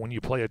 when you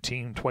play a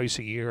team twice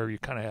a year, you're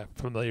kind of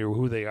familiar with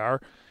who they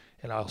are.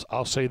 And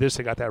I'll say this,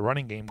 they got that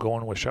running game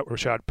going with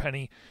Rashad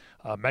Penny.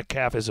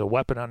 Metcalf is a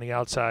weapon on the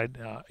outside,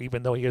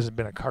 even though he hasn't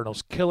been a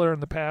Cardinals killer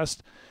in the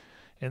past.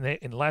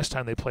 And last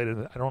time they played it,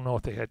 I don't know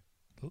if they had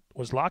 –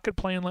 was Lockett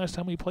playing last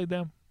time we played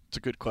them? It's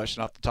a good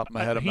question. Off the top of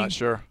my head, I'm not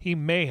sure. He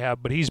may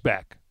have, but he's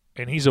back,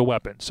 and he's a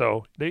weapon.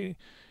 So they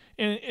 –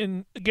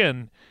 and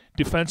again,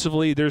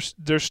 defensively,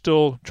 they're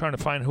still trying to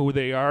find who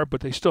they are,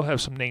 but they still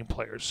have some name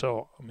players.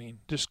 So, I mean,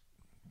 just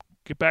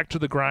get back to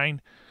the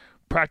grind,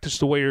 practice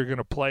the way you're going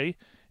to play,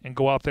 and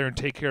go out there and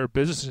take care of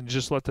business and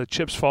just let the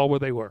chips fall where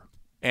they were.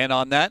 And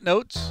on that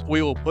note,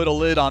 we will put a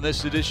lid on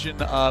this edition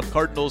of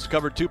Cardinals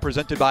Cover 2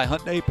 presented by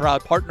Hyundai,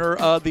 proud partner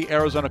of the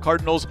Arizona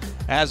Cardinals.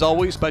 As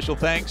always, special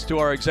thanks to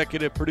our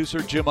executive producer,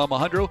 Jim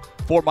Alejandro.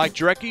 For Mike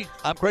Jurecki,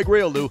 I'm Craig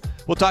Riolu.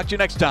 We'll talk to you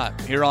next time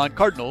here on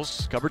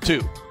Cardinals Cover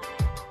 2.